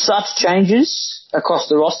 with such changes across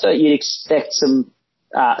the roster, you'd expect some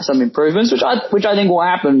improvements, which I think will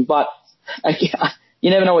happen. But you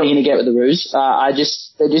never know what you're going to get with the Roos.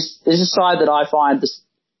 There's a side that I find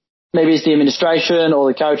maybe it's the administration or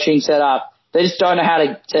the coaching setup. They just don't know how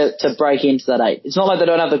to break into that 8. It's not like they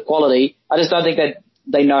don't have the quality. I just don't think that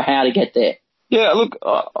they know how to get there. Yeah, look,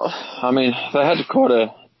 I mean, they had quite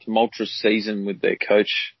a tumultuous season with their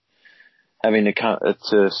coach having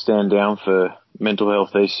to stand down for mental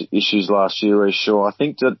health issues last year, Reece Shaw. I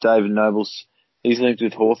think that David Noble's, he's linked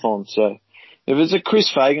with Hawthorn, so if it's a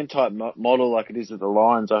Chris Fagan type model like it is at the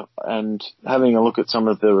Lions, and having a look at some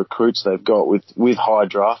of the recruits they've got with high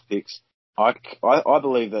draft picks, I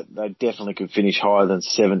believe that they definitely could finish higher than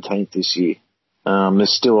 17th this year.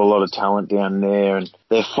 There's still a lot of talent down there, and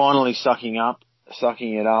they're finally sucking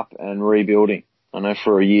it up and rebuilding. I know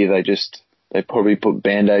for a year they probably put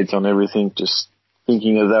Band-Aids on everything, just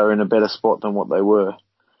thinking that they were in a better spot than what they were.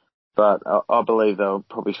 But I believe they'll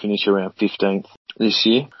probably finish around 15th this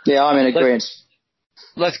year. Yeah, I'm in agreement.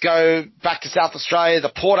 Let's go back to South Australia, the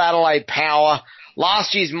Port Adelaide Power.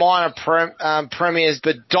 Last year's minor premiers,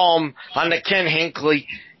 but Dom, under Ken Hinkley,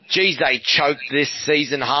 geez, they choked this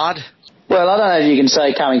season hard. Well, I don't know if you can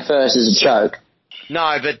say coming first is a choke.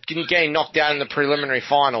 No, but getting knocked out in the preliminary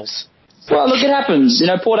finals. Well, look, it happens. You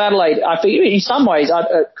know, Port Adelaide, I think in some ways,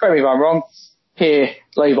 correct me if I'm wrong here,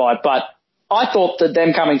 Levi, but I thought that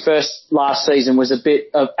them coming first last season was a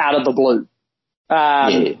bit of out of the blue.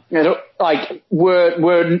 You know, like,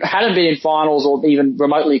 hadn't been in finals or even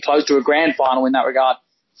remotely close to a grand final in that regard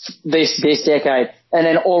this decade. And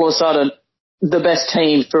then all of a sudden, the best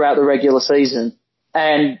team throughout the regular season.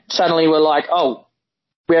 And suddenly we're like, oh,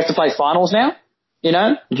 we have to play finals now? You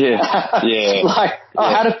know? Yeah. Yeah. Like,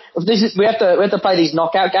 we have to play these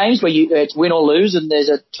knockout games where it's win or lose and there's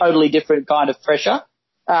a totally different kind of pressure.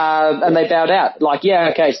 And they bowed out. Like, yeah,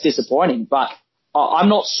 okay, it's disappointing, but I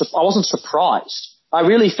wasn't surprised. I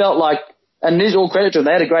really felt like, and this is all credit to them,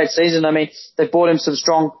 they had a great season. I mean, they brought in some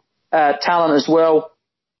strong talent as well.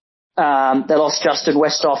 They lost Justin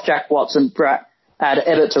Westhoff, Jack Watson, Brad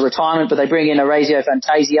Ebbett to retirement, but they bring in Orazio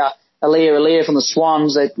Fantasia, Aaliyah from the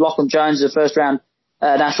Swans, Lachlan Jones, the first round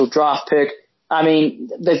national draft pick. I mean,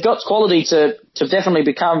 they've got quality to definitely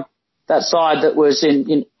become that side that was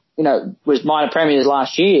in was minor premiers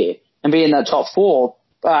last year and be in the top 4.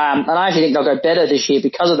 And I actually think they'll go better this year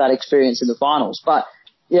because of that experience in the finals. But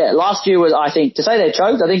yeah, last year was, I think, to say they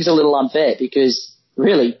choked, I think it's a little unfair because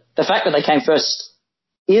really the fact that they came first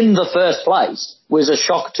in the first place was a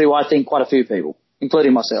shock to, I think, quite a few people,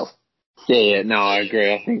 including myself. Yeah, no, I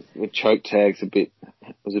agree. I think the choke tag's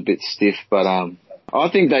was a bit stiff, but I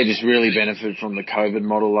think they just really benefited from the COVID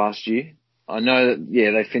model last year. I know that,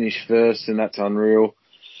 they finished first and that's unreal.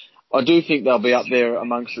 I do think they'll be up there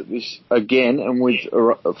amongst it this again, and with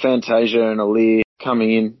Fantasia and Alir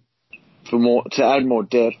coming in to add more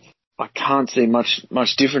depth, I can't see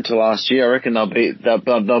much different to last year. I reckon they'll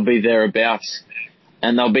be thereabouts,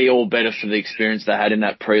 and they'll be all better for the experience they had in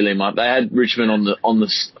that prelim. They had Richmond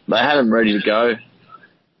they had them ready to go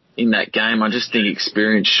in that game. I just think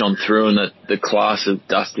experience shone through, and the class of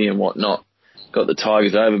Dusty and whatnot got the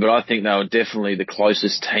Tigers over. But I think they were definitely the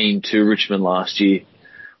closest team to Richmond last year,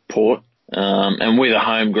 Port. And with a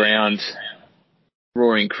home ground,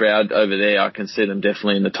 roaring crowd over there, I can see them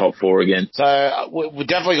definitely in the top 4 again. So we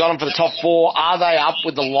definitely got them for the top 4. Are they up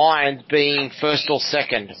with the Lions being first or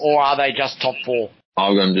second, or are they just top 4?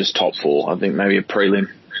 I've got them just top 4. I think maybe a prelim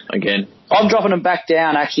again. I'm dropping them back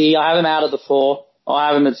down, actually. I have them out of the 4. I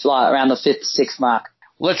have them at around the 5th, 6th mark.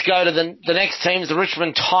 Let's go to the next teams, the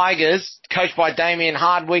Richmond Tigers, coached by Damien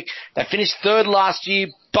Hardwick. They finished 3rd last year,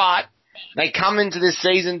 but they come into this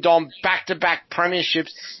season, Dom, back-to-back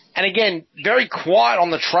premierships. And again, very quiet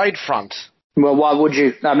on the trade front. Well, why would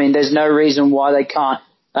you? I mean, there's no reason why they can't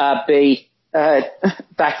be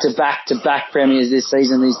back-to-back premiers this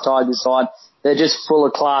season, these Tigers side. They're just full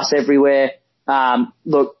of class everywhere.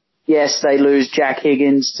 Look, yes, they lose Jack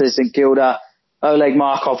Higgins to St Kilda. Oleg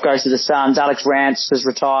Markov goes to the Suns. Alex Rance has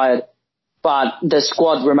retired. But the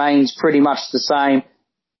squad remains pretty much the same.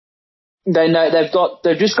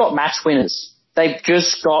 They've just got match winners. They've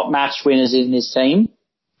just got match winners in this team.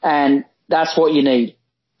 And that's what you need.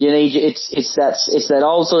 It's that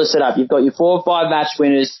old sort of setup. You've got your 4 or 5 match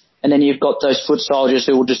winners, and then you've got those foot soldiers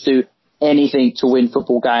who will just do anything to win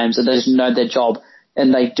football games, and they just know their job,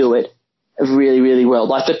 and they do it really, really well.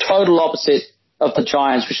 Like the total opposite of the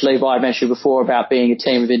Giants, which Levi mentioned before about being a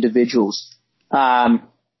team of individuals. Backed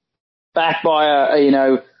by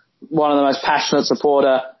one of the most passionate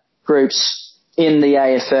supporter groups in the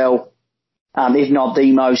AFL, if not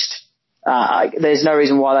the most. There's no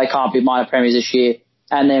reason why they can't be minor premiers this year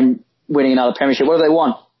and then winning another premiership. What have they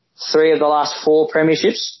won? 3 of the last 4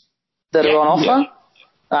 premierships that are on offer.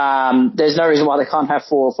 Yeah. There's no reason why they can't have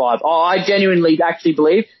 4 or 5. I genuinely actually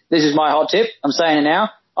believe, this is my hot tip, I'm saying it now,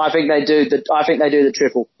 I think they do the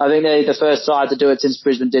triple. I think they're the first side to do it since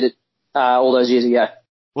Brisbane did it all those years ago.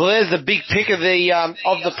 Well, there's the big pick of the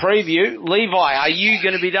preview. Levi, are you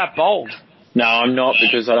going to be that bold? No, I'm not,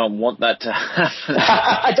 because I don't want that to happen.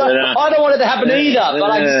 I don't want it to happen either,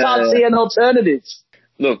 but I just can't see an alternative.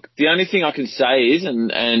 Look, the only thing I can say is,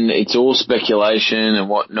 and it's all speculation and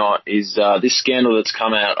whatnot, is this scandal that's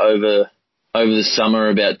come out over the summer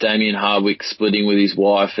about Damien Hardwick splitting with his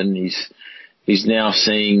wife, and he's now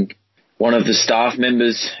seeing one of the staff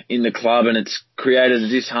members in the club, and it's created a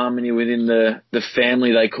disharmony within the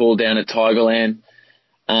family they call down at Tigerland.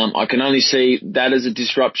 I can only see that as a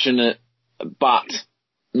disruption, but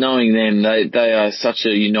knowing them, they are such a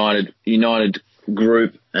united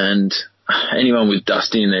group, and anyone with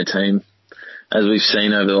Dusty in their team, as we've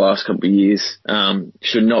seen over the last couple of years,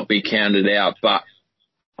 should not be counted out. But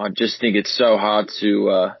I just think it's so hard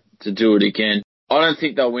to do it again. I don't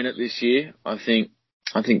think they'll win it this year. I think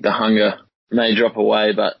the hunger may drop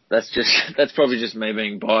away, but that's probably just me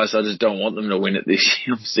being biased. I just don't want them to win it this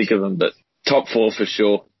year. I'm sick of them, but top 4 for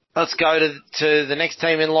sure. Let's go to the next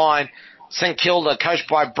team in line, St Kilda, coached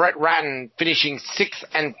by Brett Ratton, finishing 6th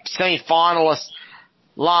and semi-finalist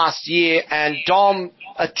last year. And Dom,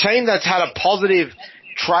 a team that's had a positive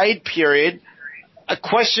trade period. A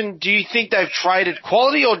question, do you think they've traded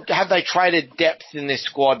quality or have they traded depth in this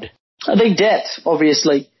squad? I think depth,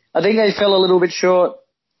 obviously. I think they fell a little bit short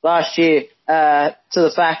last year to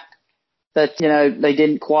the fact that, they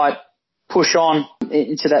didn't quite push on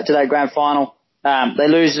into that grand final. They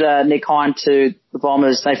lose Nick Hine to the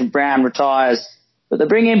Bombers. Nathan Brown retires. But they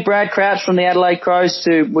bring in Brad Crouch from the Adelaide Crows,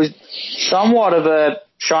 who was somewhat of a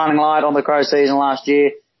shining light on the Crow season last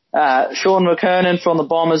year. Sean McKernan from the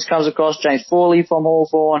Bombers comes across. James Forley from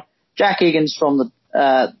Hawthorn. Jack Higgins from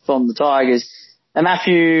the Tigers. And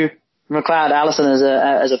Matthew McLeod Allison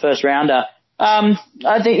as a first rounder.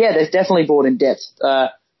 I think, they've definitely brought in depth. And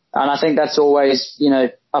I think that's always,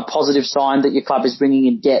 a positive sign that your club is bringing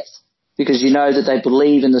in depth, because you know that they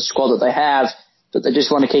believe in the squad that they have, but they just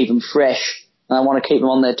want to keep them fresh and they want to keep them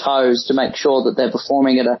on their toes to make sure that they're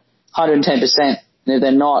performing at 110%. And if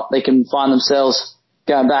they're not, they can find themselves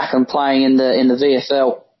going back and playing in the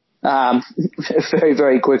VFL very,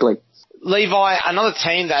 very quickly. Levi, another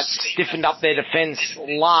team that stiffened up their defence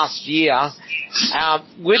last year,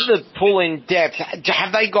 with the pull in depth,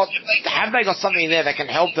 have they got something there that can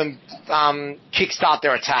help them kickstart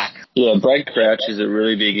their attack? Yeah, Brad Crouch is a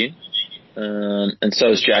really big in, and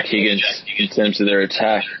so is Jack Higgins in terms of their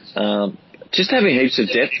attack. Just having heaps of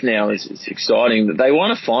depth now is exciting. They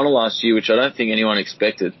won a final last year, which I don't think anyone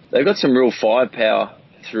expected. They've got some real firepower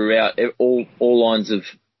throughout all lines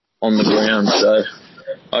on the ground, so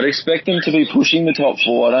I'd expect them to be pushing the top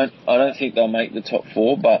four. I don't think they'll make the top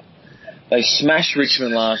four, but they smashed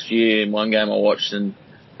Richmond last year in one game I watched, and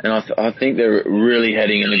I think they're really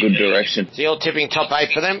heading in a good direction. So you're tipping top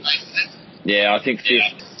 8 for them? Yeah, I think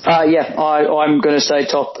 5th. I'm going to say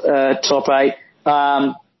top 8.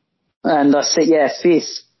 And I said,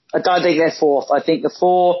 5th. I don't think they're 4th. I think the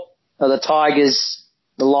 4 are the Tigers,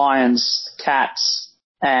 the Lions, the Cats,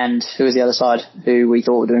 and who was the other side who we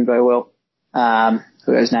thought were doing very well?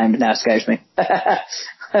 Whose name now escapes me.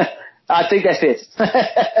 I think they're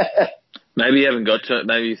 5th. Maybe you haven't got to.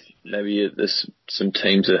 Maybe there's some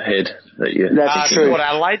teams ahead that you. That's true. Port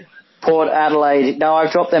Adelaide. Port Adelaide. No,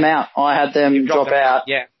 I've dropped them out. I had them drop out.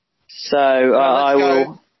 Yeah. So I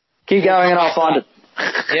will keep going and I'll find it.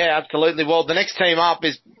 Yeah, absolutely. Well, the next team up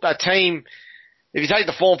is a team. If you take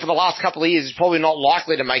the form for the last couple of years, it's probably not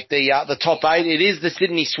likely to make the top 8. It is the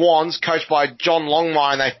Sydney Swans, coached by John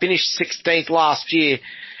Longmire, and they finished 16th last year.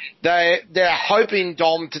 They're hoping,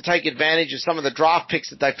 Dom, to take advantage of some of the draft picks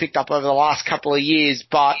that they picked up over the last couple of years,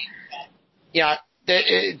 but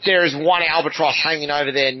there is one albatross hanging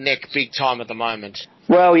over their neck big time at the moment.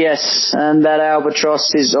 Well, yes, and that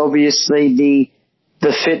albatross is obviously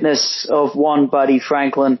the fitness of one Buddy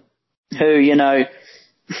Franklin, who, I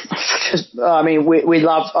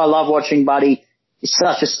love watching Buddy. He's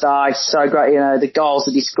such a star. He's so great. The goals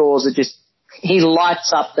that he scores are just, he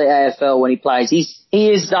lights up the AFL when he plays.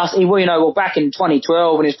 Back in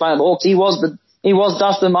 2012 when he was playing the Hawks, he was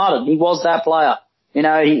Dustin Martin. He was that player. He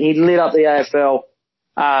lit up the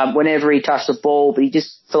AFL, whenever he touched the ball, but he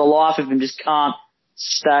just, for the life of him, just can't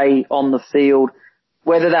stay on the field.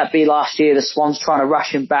 Whether that be last year, the Swans trying to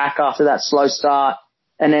rush him back after that slow start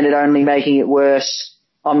and then it only making it worse,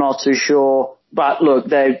 I'm not too sure. But look,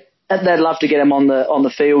 they'd love to get him on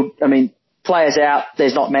the field. I mean, players out,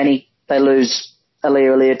 there's not many. They lose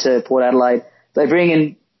Aliir to Port Adelaide. They bring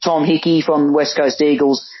in Tom Hickey from West Coast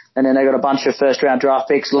Eagles, and then they got a bunch of first round draft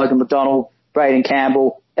picks: Logan McDonald, Braden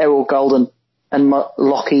Campbell, Errol Golden, and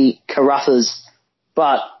Lockie Carruthers.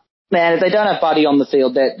 But man, if they don't have Buddy on the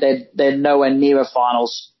field, they're nowhere near a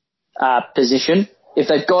finals position. If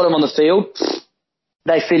they've got him on the field,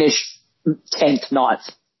 they finish 10th,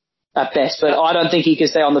 9th at best. But I don't think he can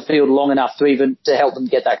stay on the field long enough to help them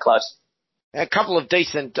get that close. A couple of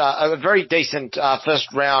a very decent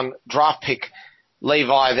first round draft pick,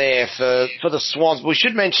 Levi, there for the Swans. We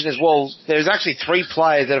should mention as well, there's actually 3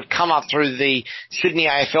 players that have come up through the Sydney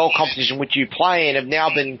AFL competition, which you play in, have now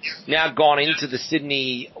gone into the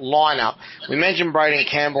Sydney lineup. We mentioned Braden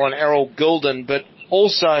Campbell and Errol Goulden, but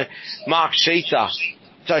also Mark Sheether.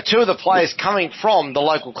 So 2 of the players coming from the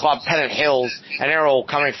local club, Pennant Hills, and Errol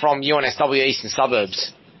coming from UNSW Eastern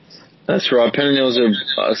Suburbs. That's right. Pennant Hills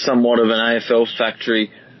are somewhat of an AFL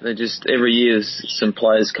factory. They just, every year there's some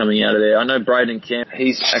players coming out of there. I know Braden Camp,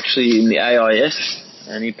 he's actually in the AIS,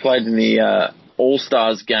 and he played in the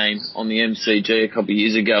All-Stars game on the MCG a couple of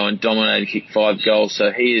years ago and dominated, kicked 5 goals.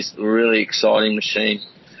 So he is a really exciting machine,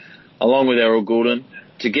 along with Errol Goulden.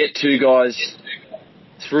 To get 2 guys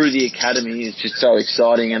through the academy is just so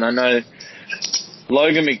exciting. And I know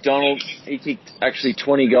Logan McDonald, he kicked actually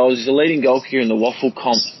 20 goals. He's a leading goal kicker in the Waffle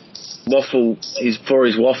comp. He's for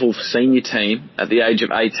his Waffle senior team at the age of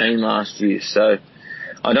 18 last year. So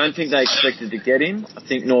I don't think they expected to get him. I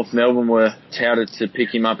think North Melbourne were touted to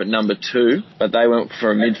pick him up at number 2, but they went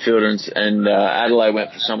for a midfielder and Adelaide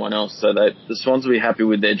went for someone else. So the Swans will be happy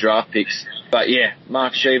with their draft picks. But yeah,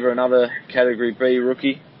 Mark Sheever, another Category B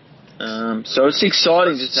rookie. So it's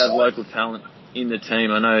exciting just to have local talent in the team.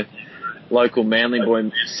 I know local Manly boy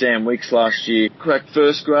Sam Wicks last year cracked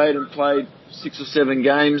first grade and played 6 or 7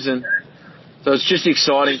 games, and so it's just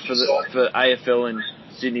exciting for AFL in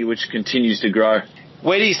Sydney, which continues to grow.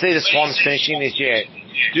 Where do you see the Swans finishing this year?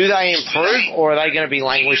 Do they improve, or are they going to be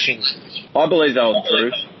languishing? I believe they'll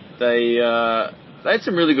improve. They had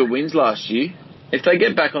some really good wins last year. If they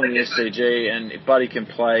get back on the SCG and if Buddy can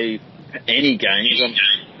play any games,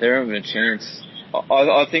 they're having a chance.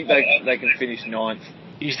 I think they can finish 9th.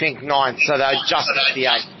 You think 9th, so they're just at the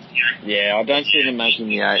 8th? Yeah, I don't see them making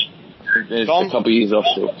the 8th. There's Dom? a couple of years off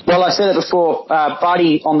still. Well, I said it before,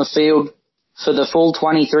 Buddy on the field for the full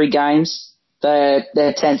 23 games. They're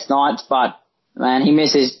 10th, 9th, but, man, he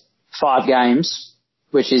misses 5 games,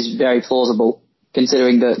 which is very plausible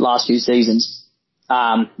considering the last few seasons.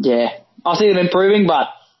 Yeah, I see them improving, but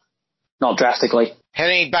not drastically.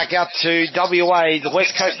 Heading back out to WA, the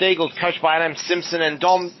West Coast Eagles, coached by Adam Simpson and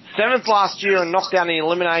Dom, 7th last year and knocked out in the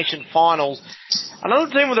elimination finals. Another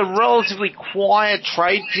team with a relatively quiet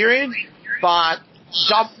trade period, but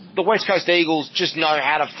the West Coast Eagles just know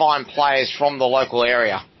how to find players from the local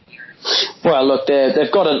area. Well, look,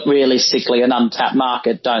 they've got realistically an untapped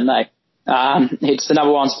market, don't they? It's the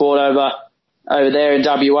number one sport over there in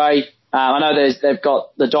WA. I know they've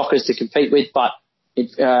got the Dockers to compete with, but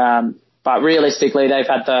realistically they've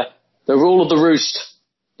had the rule of the roost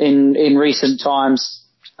in recent times,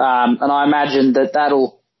 and I imagine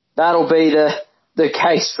that'll be the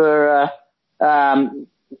case for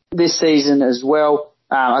this season as well.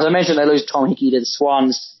 As I mentioned, they lose Tom Hickey to the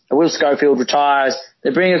Swans. Will Schofield retires. They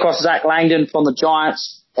bring across Zach Langdon from the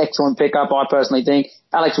Giants. Excellent pickup, I personally think.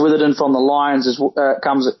 Alex Witherden from the Lions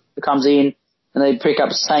comes in, and they pick up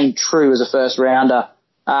St. True as a first rounder.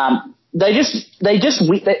 They're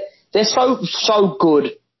so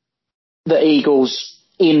good, the Eagles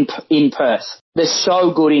in Perth. They're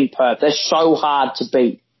so good in Perth. They're so hard to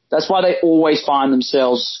beat. That's why they always find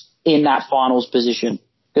themselves in that finals position,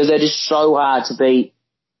 because they're just so hard to beat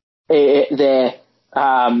there.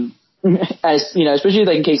 As you know, especially if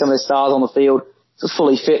they can keep some of their stars on the field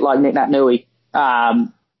fully fit like Nick Nat-Nui.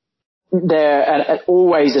 They're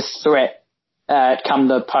always a threat come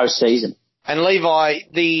the postseason. And Levi,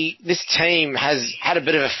 this team has had a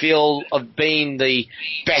bit of a feel of being the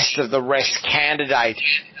best of the rest candidate,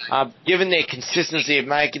 given their consistency of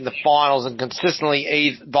making the finals and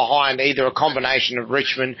consistently behind either a combination of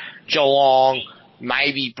Richmond, Geelong,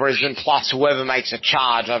 maybe Brisbane, plus whoever makes a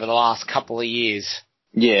charge over the last couple of years.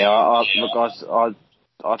 Yeah, I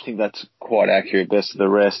think that's quite accurate, best of the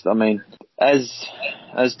rest. I mean,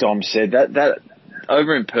 as Dom said, that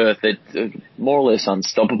over in Perth, they're more or less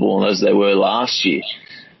unstoppable as they were last year.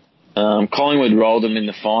 Collingwood rolled them in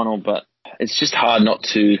the final, but it's just hard not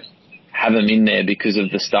to have them in there because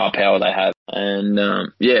of the star power they have. And,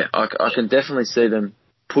 I can definitely see them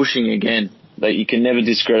pushing again. But you can never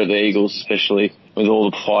discredit the Eagles, especially with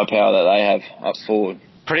all the firepower that they have up forward.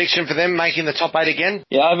 Prediction for them making the top 8 again?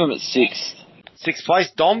 Yeah, I have them at 6th. 6th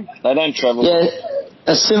place, Dom? They don't travel. Yeah,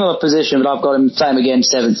 a similar position, but I've got them same again,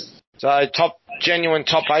 7th. So genuine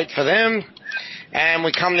top 8 for them. And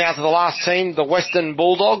we come now to the last team, the Western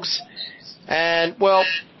Bulldogs. And, well,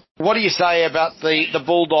 what do you say about the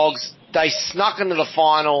Bulldogs? They snuck into the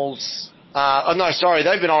finals.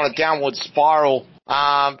 They've been on a downward spiral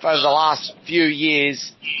over the last few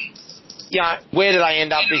years. You know, where do they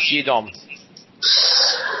end up this year, Dom?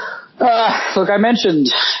 Look, I mentioned,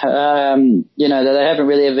 that they haven't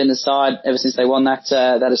really ever been the side ever since they won that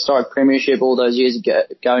historic premiership all those years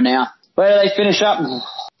ago now. Where do they finish up?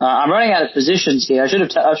 I'm running out of positions here. I should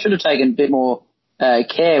have taken a bit more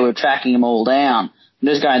care with tracking them all down. I'm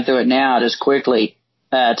just going through it now just quickly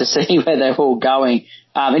to see where they're all going.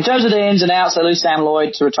 In terms of the ins and outs, they lose Sam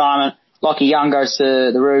Lloyd to retirement. Lockie Young goes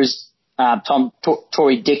to the Roos.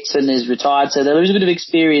 Tory Dixon is retired, so they lose a bit of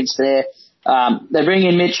experience there. They bring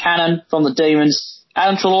in Mitch Hannon from the Demons.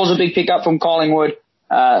 Adam Treloar's a big pickup from Collingwood.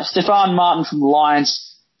 Stefan Martin from the Lions.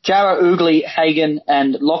 Jarrah Ugly, Hagan,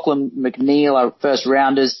 and Lachlan McNeil are first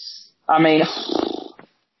rounders. I mean,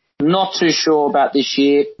 not too sure about this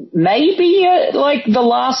year. Maybe like the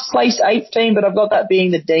last place 8th team, but I've got that being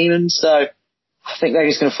the Demons, so I think they're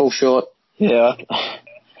just going to fall short. Yeah,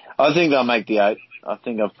 I think they'll make the 8. I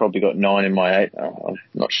think I've probably got 9 in my 8. I'm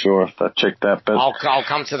not sure if I checked that, but I'll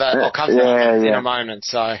come to that. I'll come to that in a moment.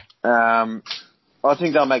 So, I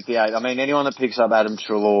think they'll make the 8. I mean, anyone that picks up Adam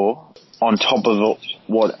Treloar on top of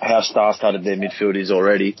how star-studded their midfield is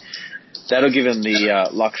already, that'll give them the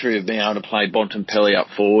luxury of being able to play Bontempelli up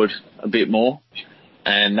forward a bit more,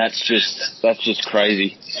 and that's just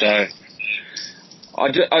crazy. So,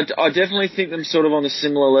 I definitely think them sort of on a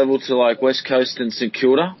similar level to like West Coast and St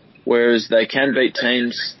Kilda. Whereas they can beat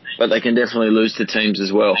teams, but they can definitely lose to teams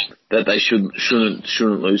as well that they shouldn't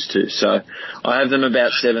lose to. So I have them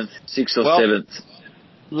about 7th, 6th or 7th.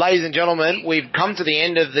 Ladies and gentlemen, we've come to the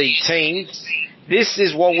end of the teams. This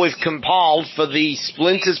is what we've compiled for the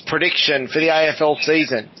Splinters prediction for the AFL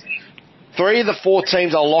season. 3 of the 4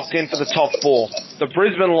 teams are locked in for the top 4. The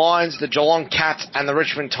Brisbane Lions, the Geelong Cats, and the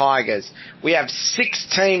Richmond Tigers. We have 6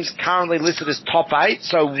 teams currently listed as top 8,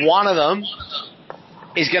 so one of them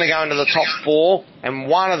is going to go into the top 4, and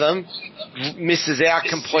one of them misses out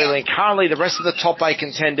completely. And currently, the rest of the top 8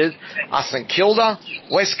 contenders are St Kilda,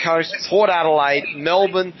 West Coast, Port Adelaide,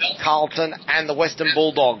 Melbourne, Carlton, and the Western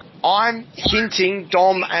Bulldogs. I'm hinting,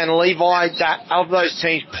 Dom and Levi, that of those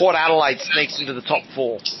teams, Port Adelaide sneaks into the top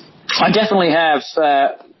 4. I definitely have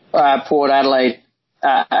Port Adelaide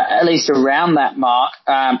at least around that mark.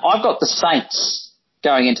 I've got the Saints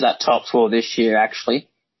going into that top 4 this year, actually,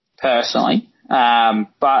 personally.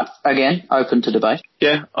 But again, open to debate.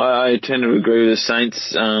 Yeah, I tend to agree with the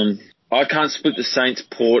Saints. I can't split the Saints,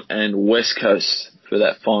 Port, and West Coast for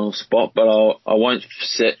that final spot, but I won't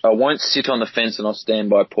sit on the fence, and I'll stand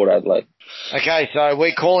by Port Adelaide. Okay, so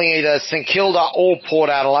we're calling either St Kilda or Port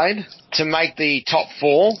Adelaide to make the top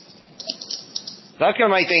 4. That's going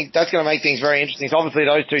to make things very interesting. So obviously,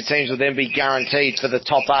 those two teams will then be guaranteed for the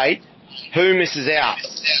top 8. Who misses out?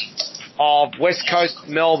 Of West Coast,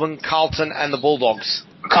 Melbourne, Carlton, and the Bulldogs.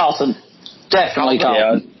 Carlton. Definitely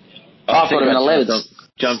Carlton. Yeah, I've got him in 11th.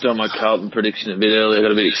 Jumped on my Carlton prediction a bit earlier. I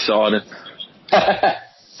got a bit excited.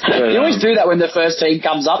 You always do that when the first team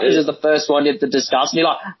comes up. This is the first one you have to discuss. And you're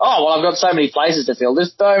like, oh, well, I've got so many places to fill.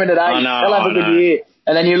 Just throw them in at 8. They'll have a good year.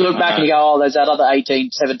 And then you look back and you go, oh, there's that other 18,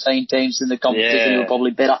 17 teams in the competition who are probably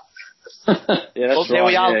better. Yeah, that's there right.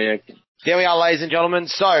 we are. Yeah. There we are, ladies and gentlemen.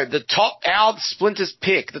 So our Splinters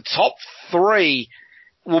pick, the top 3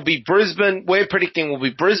 will be Brisbane. We're predicting will be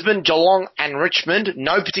Brisbane, Geelong, and Richmond.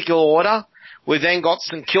 No particular order. We've then got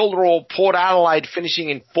St Kilda or Port Adelaide finishing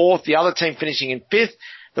in 4th. The other team finishing in 5th.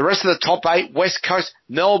 The rest of the top 8, West Coast,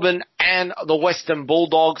 Melbourne, and the Western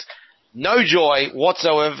Bulldogs. No joy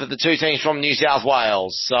whatsoever for the two teams from New South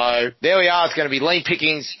Wales. So there we are. It's going to be lean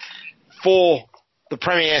pickings for the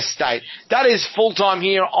Premier State. That is full-time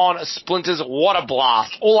here on Splinters. What a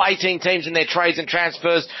blast. All 18 teams in their trades and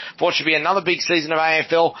transfers for what should be another big season of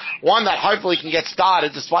AFL, one that hopefully can get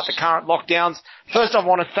started despite the current lockdowns. First, I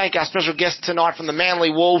want to thank our special guest tonight from the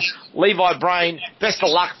Manly Wolves, Levi Brain. Best of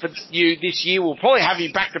luck for you this year. We'll probably have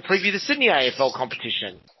you back to preview the Sydney AFL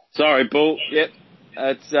competition. Sorry, Bull. Yep.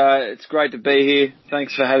 It's great to be here.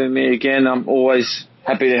 Thanks for having me again. I'm always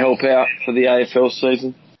happy to help out for the AFL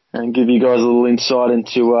season and give you guys a little insight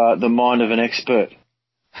into the mind of an expert in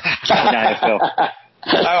AFL.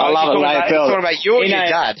 I love it. AFL. Talking about you or your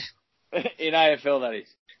dad? In AFL, that is.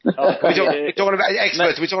 We're talking about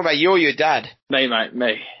experts. We're talking about you or your dad? Me, mate.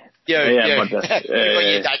 Me. You. My dad.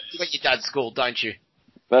 You got your dad's school, don't you?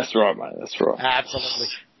 That's right, mate. That's right. Absolutely.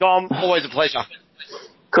 Dom, always a pleasure.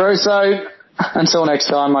 Caruso, until next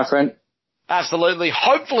time, my friend. Absolutely.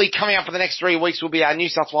 Hopefully coming up for the next 3 weeks will be our New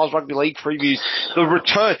South Wales Rugby League previews. The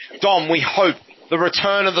return, Dom, we hope, the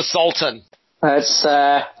return of the Sultan. Let's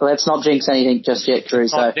not jinx anything just yet,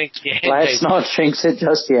 Caruso. Let's not jinx it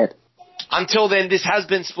just yet. Until then, this has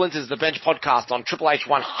been Splinters, the Bench Podcast on Triple H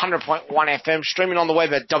 100.1 FM, streaming on the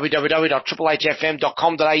web at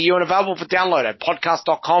www.triplehfm.com.au and available for download at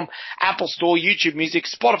podcast.com, Apple Store, YouTube Music,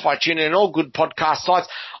 Spotify, TuneIn, and all good podcast sites.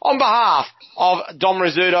 On behalf of Dom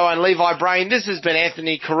Rizzuto and Levi Brain, this has been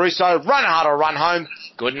Anthony Caruso. Run hard or run home.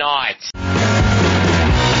 Good night.